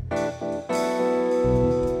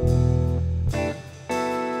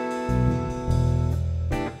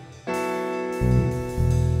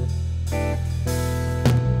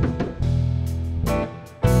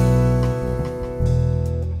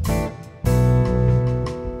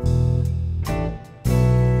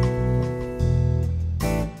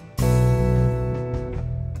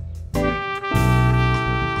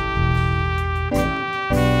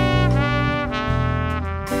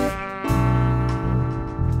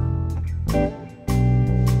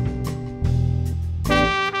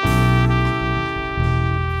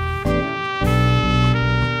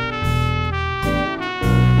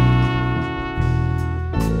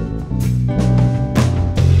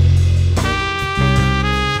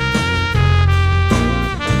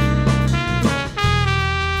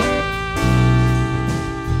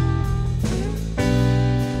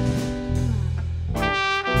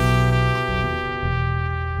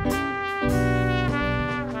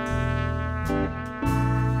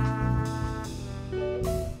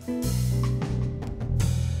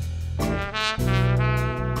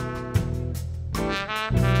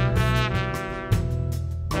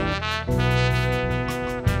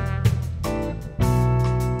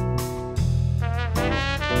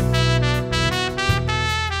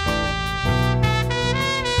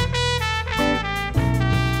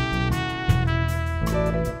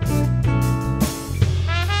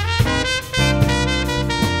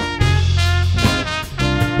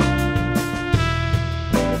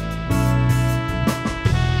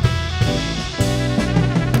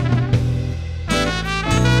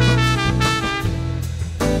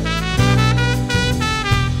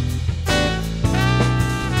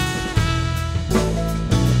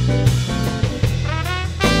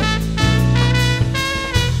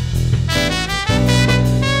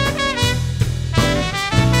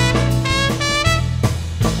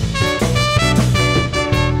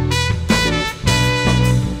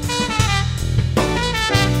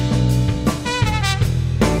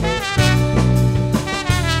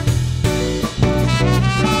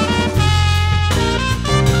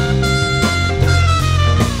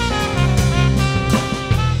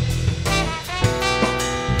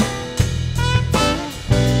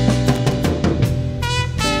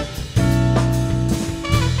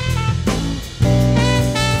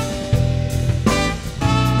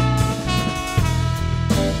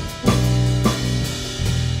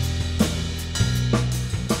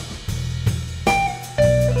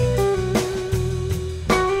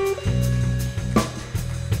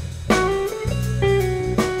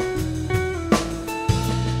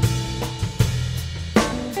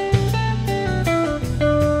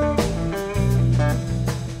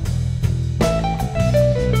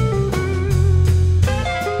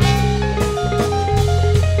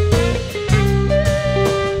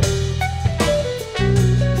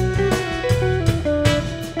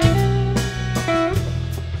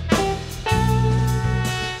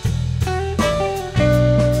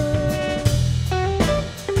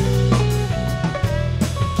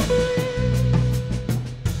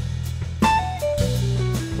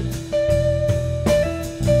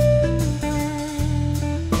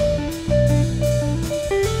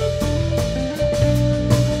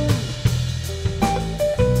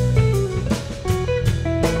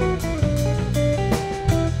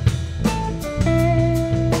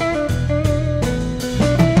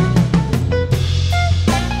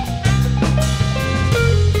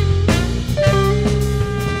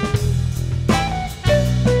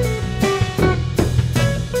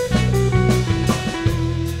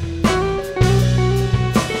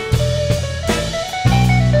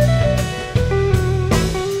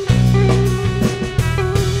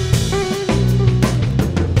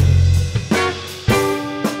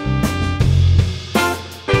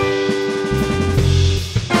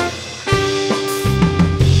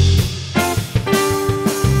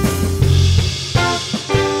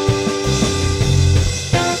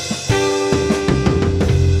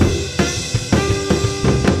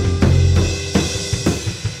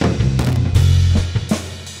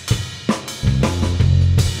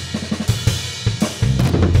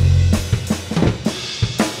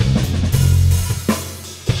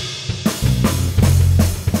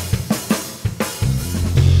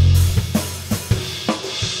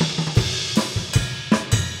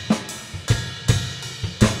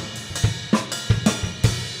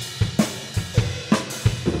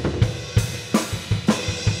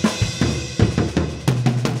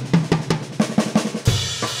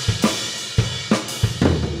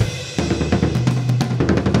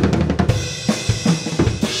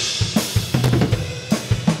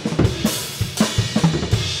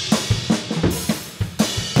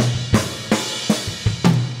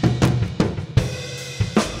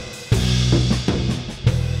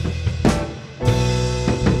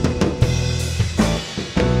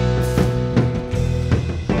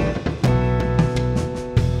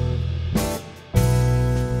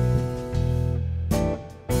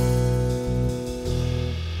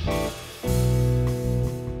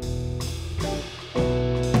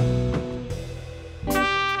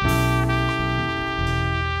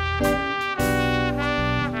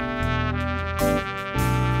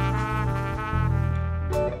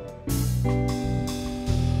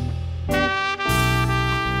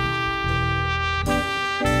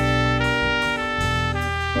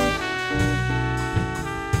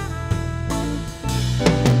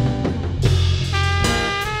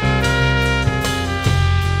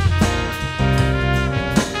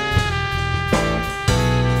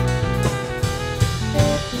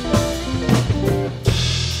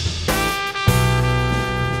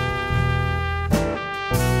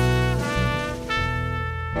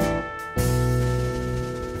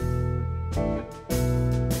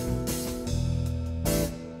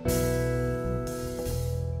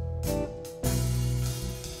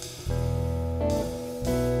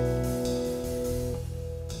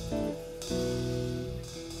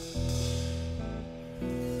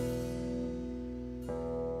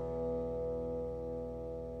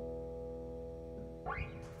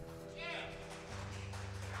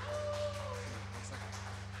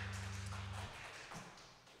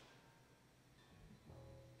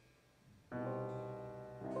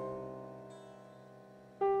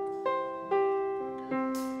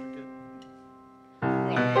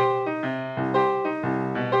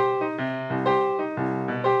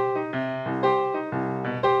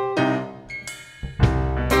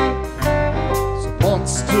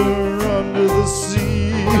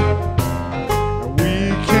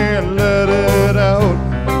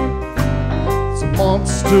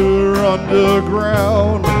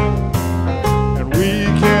 underground, and we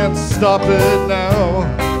can't stop it now.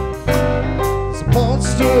 There's a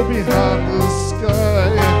monster behind the sky,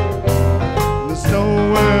 and there's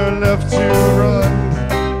nowhere left to run.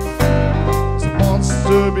 There's a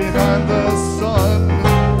monster behind the sun.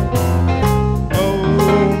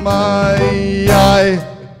 Oh my, I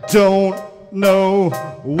don't know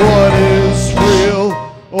what is real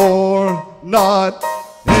or not.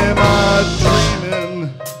 Am I dreaming?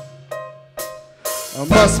 I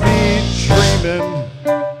must be dreaming.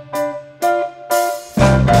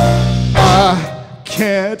 I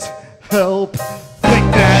can't help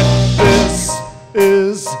think that this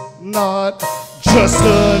is not just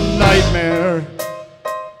a nightmare.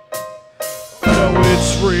 No,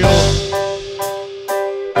 it's real.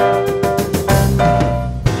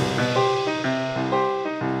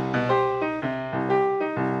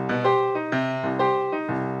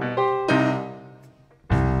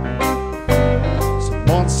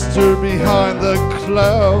 Monster behind the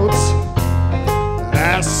clouds,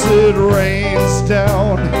 acid rains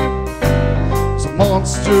down. There's a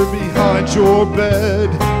monster behind your bed,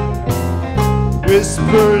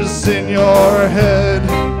 whispers in your head,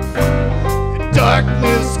 and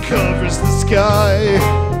darkness covers the sky.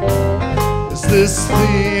 Is this the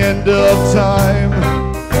end of time?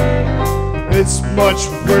 It's much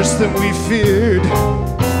worse than we feared.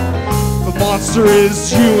 The monster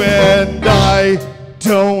is you and I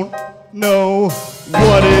don't know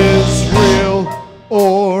what is real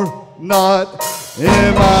or not.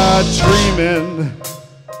 Am I dreaming?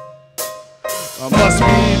 I must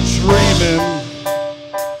be dreaming.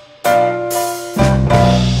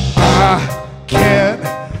 I can't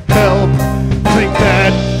help think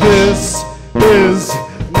that this is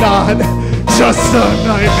not just a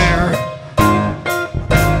nightmare.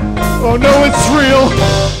 Oh no, it's real.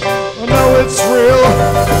 Oh no, it's real.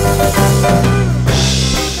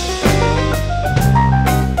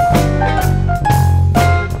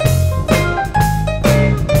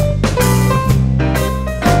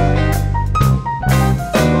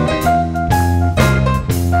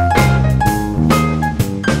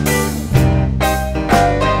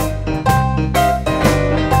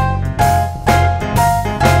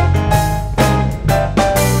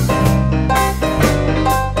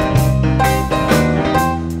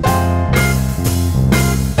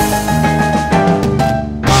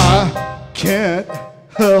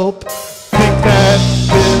 Help think that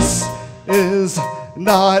this is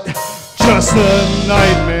not just a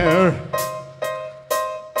nightmare.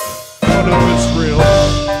 Oh no, it's real.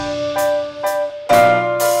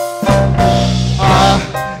 I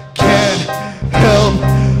can't help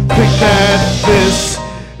think that this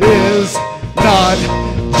is not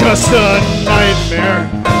just a nightmare.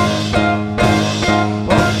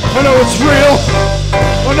 Oh no, it's real.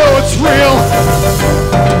 Oh no, it's real.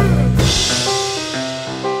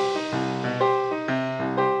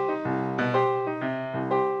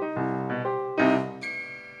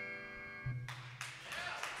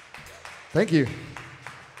 Thank you.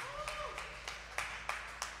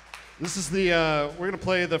 This is the, we're going to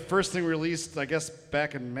play the first thing we released, I guess,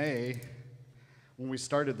 back in May when we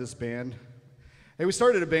started this band. Hey, we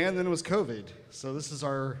started a band, then it was COVID. So this is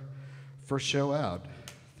our first show out.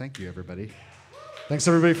 Thank you, everybody. Thanks,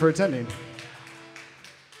 everybody, for attending.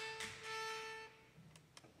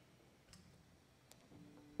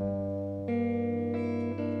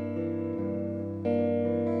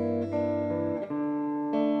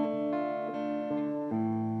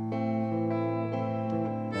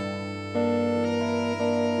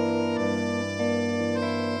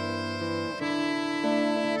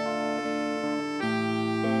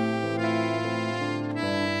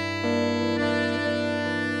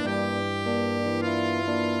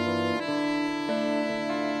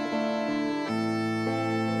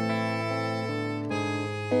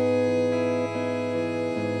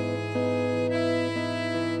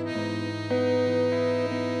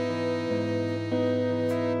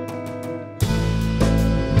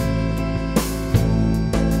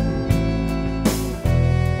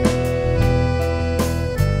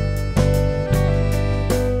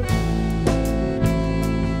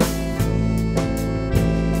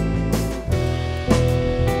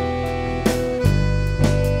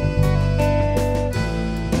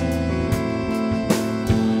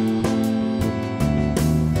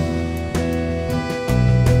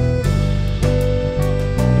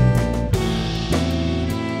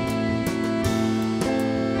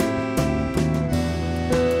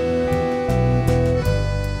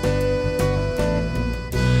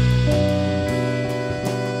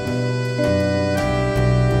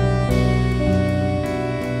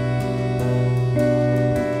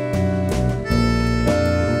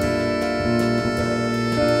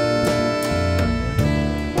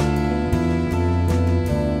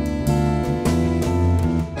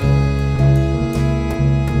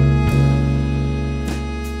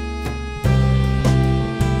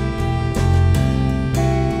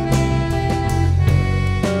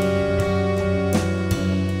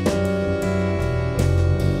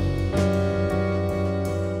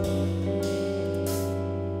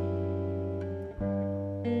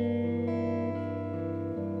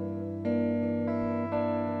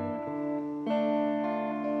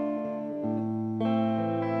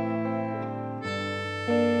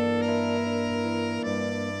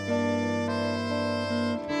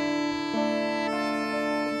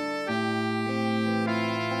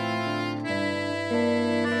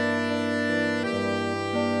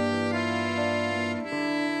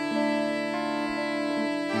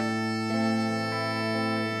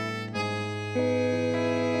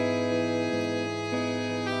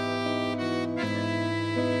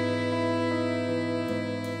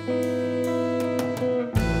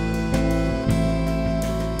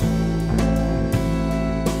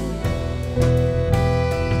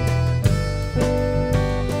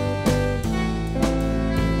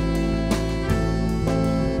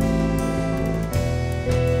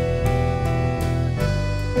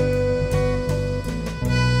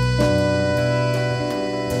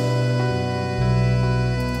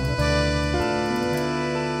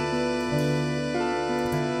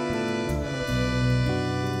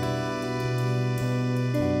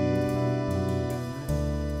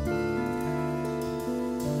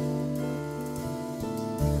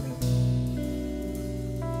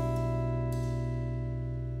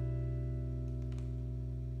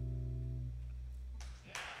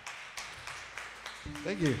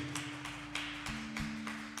 Thank you.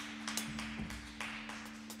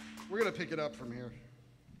 We're going to pick it up from here.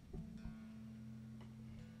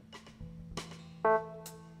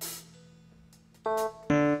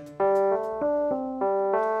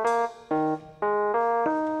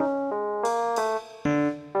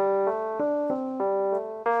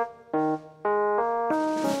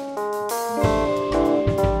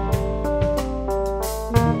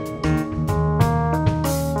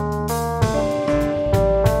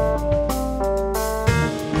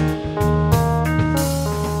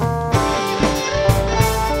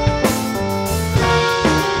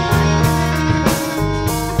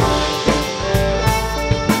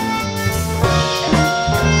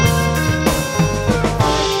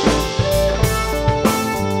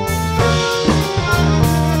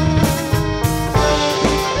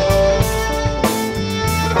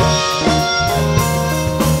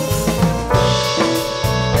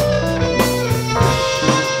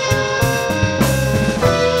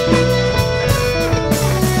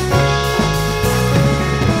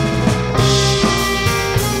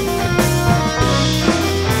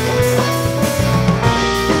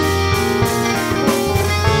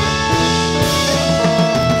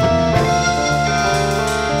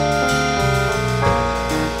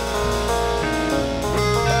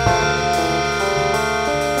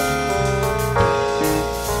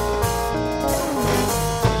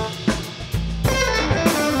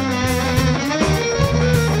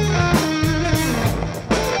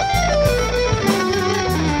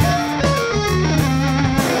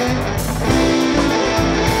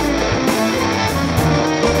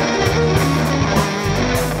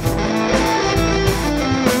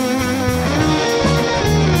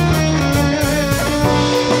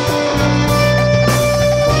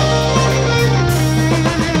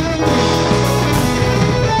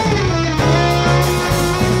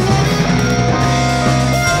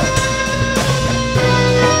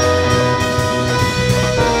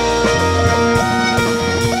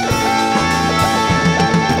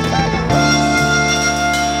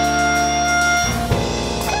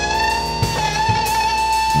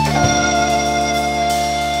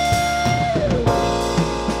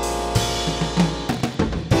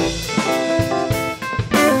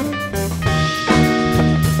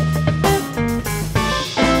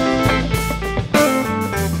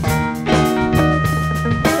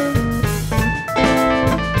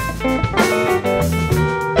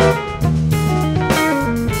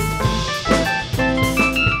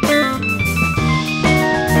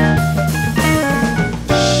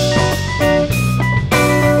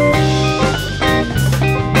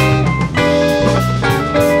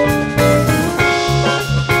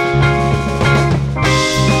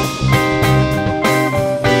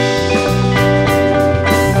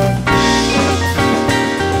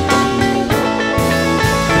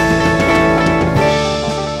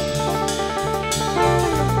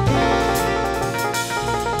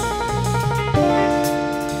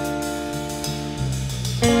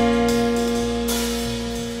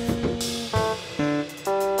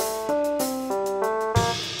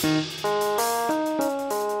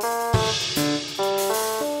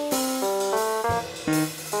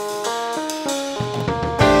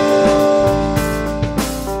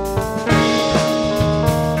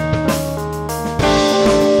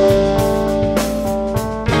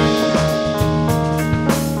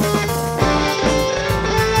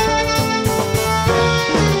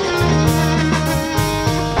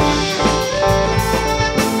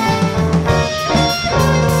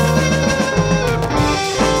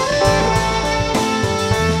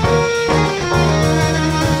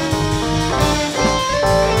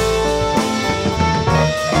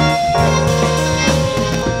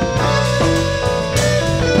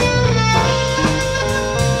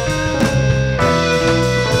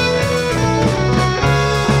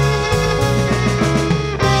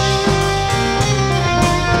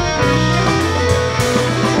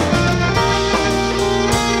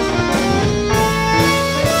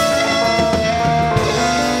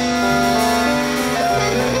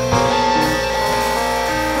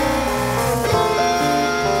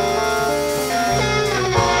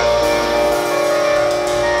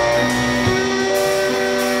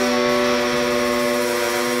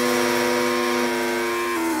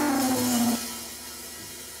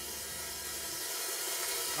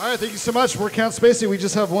 All right, thank you so much. We're Count Spacey. We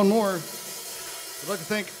just have one more. I'd like to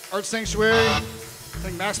thank Art Sanctuary,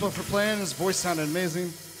 thank Maxwell for playing. His voice sounded amazing.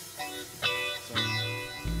 So,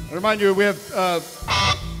 I remind you, we have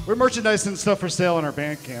we're merchandise and stuff for sale on our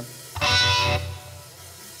Bandcamp.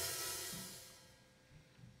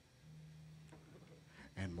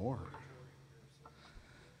 And more.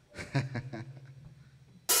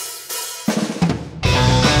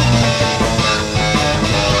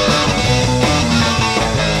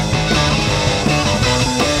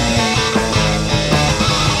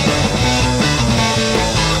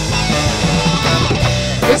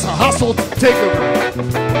 household takeover.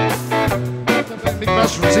 Big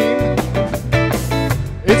Master team.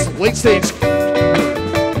 It's late stage.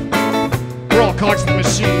 We're all cogs in the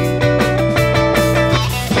machine.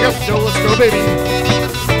 I got the dough, let's go, baby.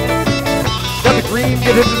 Got the green,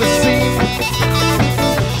 get into the scene.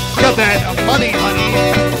 Got that money, honey.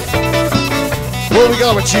 Well, we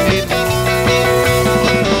got what you need.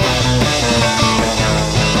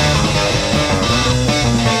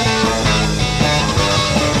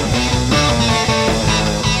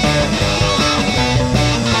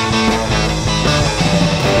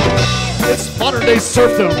 It's modern day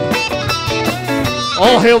serfdom.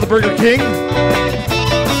 All hail the Burger King.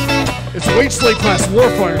 It's wage slave class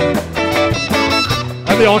warfare.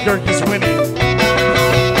 And the oligarchy is winning. So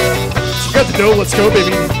you got the dough, let's go,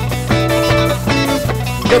 baby.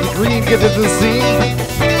 You got the green, get into the scene.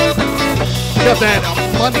 You got that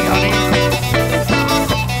money, honey.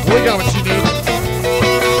 We got what you need.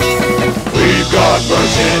 We've got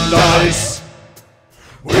merchandise.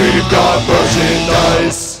 We've got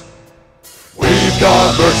merchandise. We've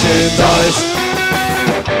got merchandise.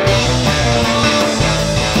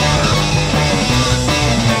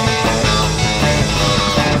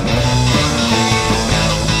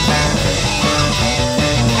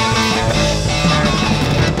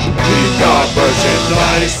 We've got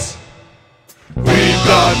merchandise. We've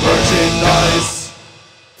got merchandise.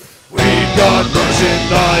 We've got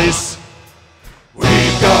merchandise.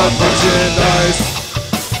 We've got merchandise.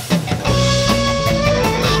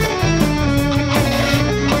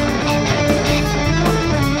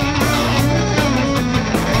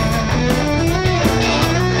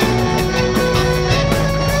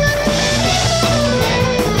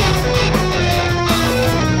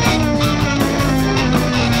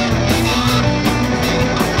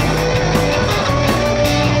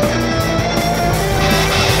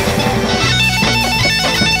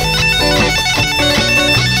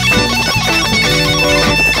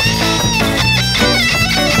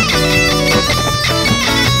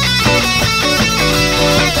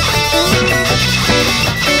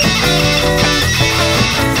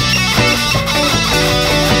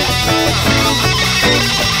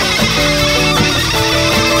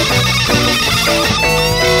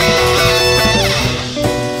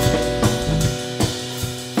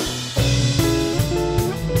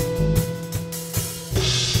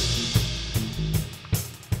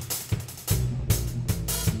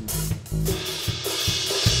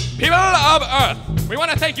 We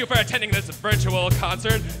want to thank you for attending this virtual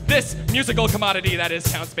concert, this musical commodity that is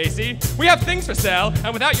Count Spacey. We have things for sale,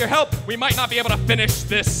 and without your help, we might not be able to finish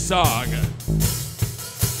this song.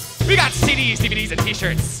 We got CDs, DVDs, and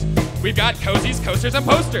t-shirts. We've got cozies, coasters, and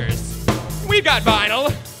posters. We've got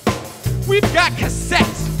vinyl. We've got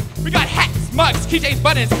cassettes. We got hats, mugs, keychains,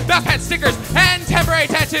 buttons, backpats, stickers, and temporary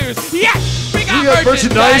tattoos. Yes! We got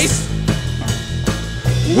merchandise.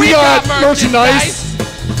 We got merchandise.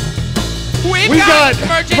 We got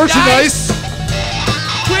merchandise.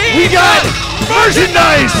 We got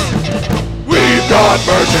merchandise. We've got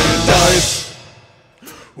merchandise.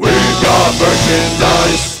 We've got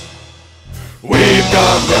merchandise. We've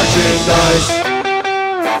got merchandise.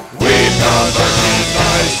 We've got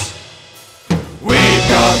merchandise. We've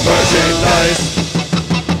got merchandise.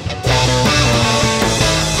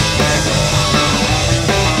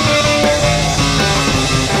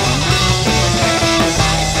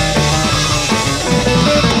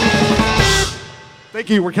 Thank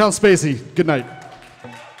you. We're Count Spacey. Good night.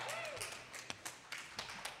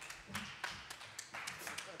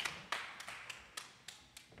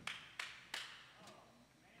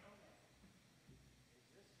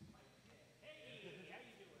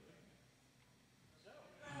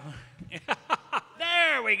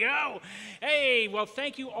 There we go. Hey, well,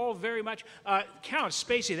 thank you all very much. Count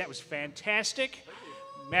Spacey, that was fantastic.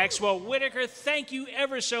 Maxwell Whitaker, thank you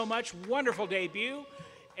ever so much. Wonderful debut.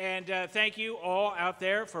 And thank you all out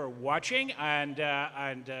there for watching and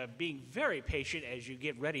being very patient as you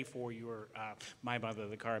get ready for your My Mother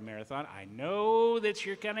the Car Marathon. I know that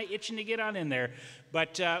you're kind of itching to get on in there.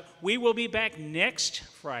 But we will be back next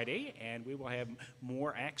Friday, and we will have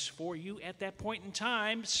more acts for you at that point in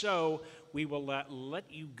time. So we will let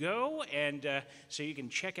you go, and so you can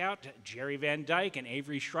check out Jerry Van Dyke and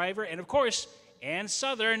Avery Shriver, and of course, Ann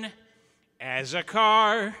Southern as a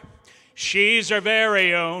car. She's our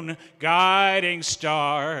very own guiding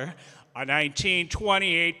star, a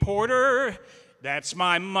 1928 Porter. That's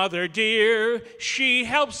my mother dear. She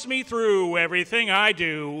helps me through everything I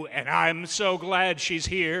do, and I'm so glad she's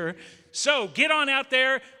here. So get on out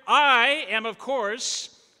there. I am, of course,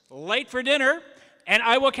 late for dinner, and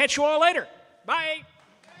I will catch you all later. Bye.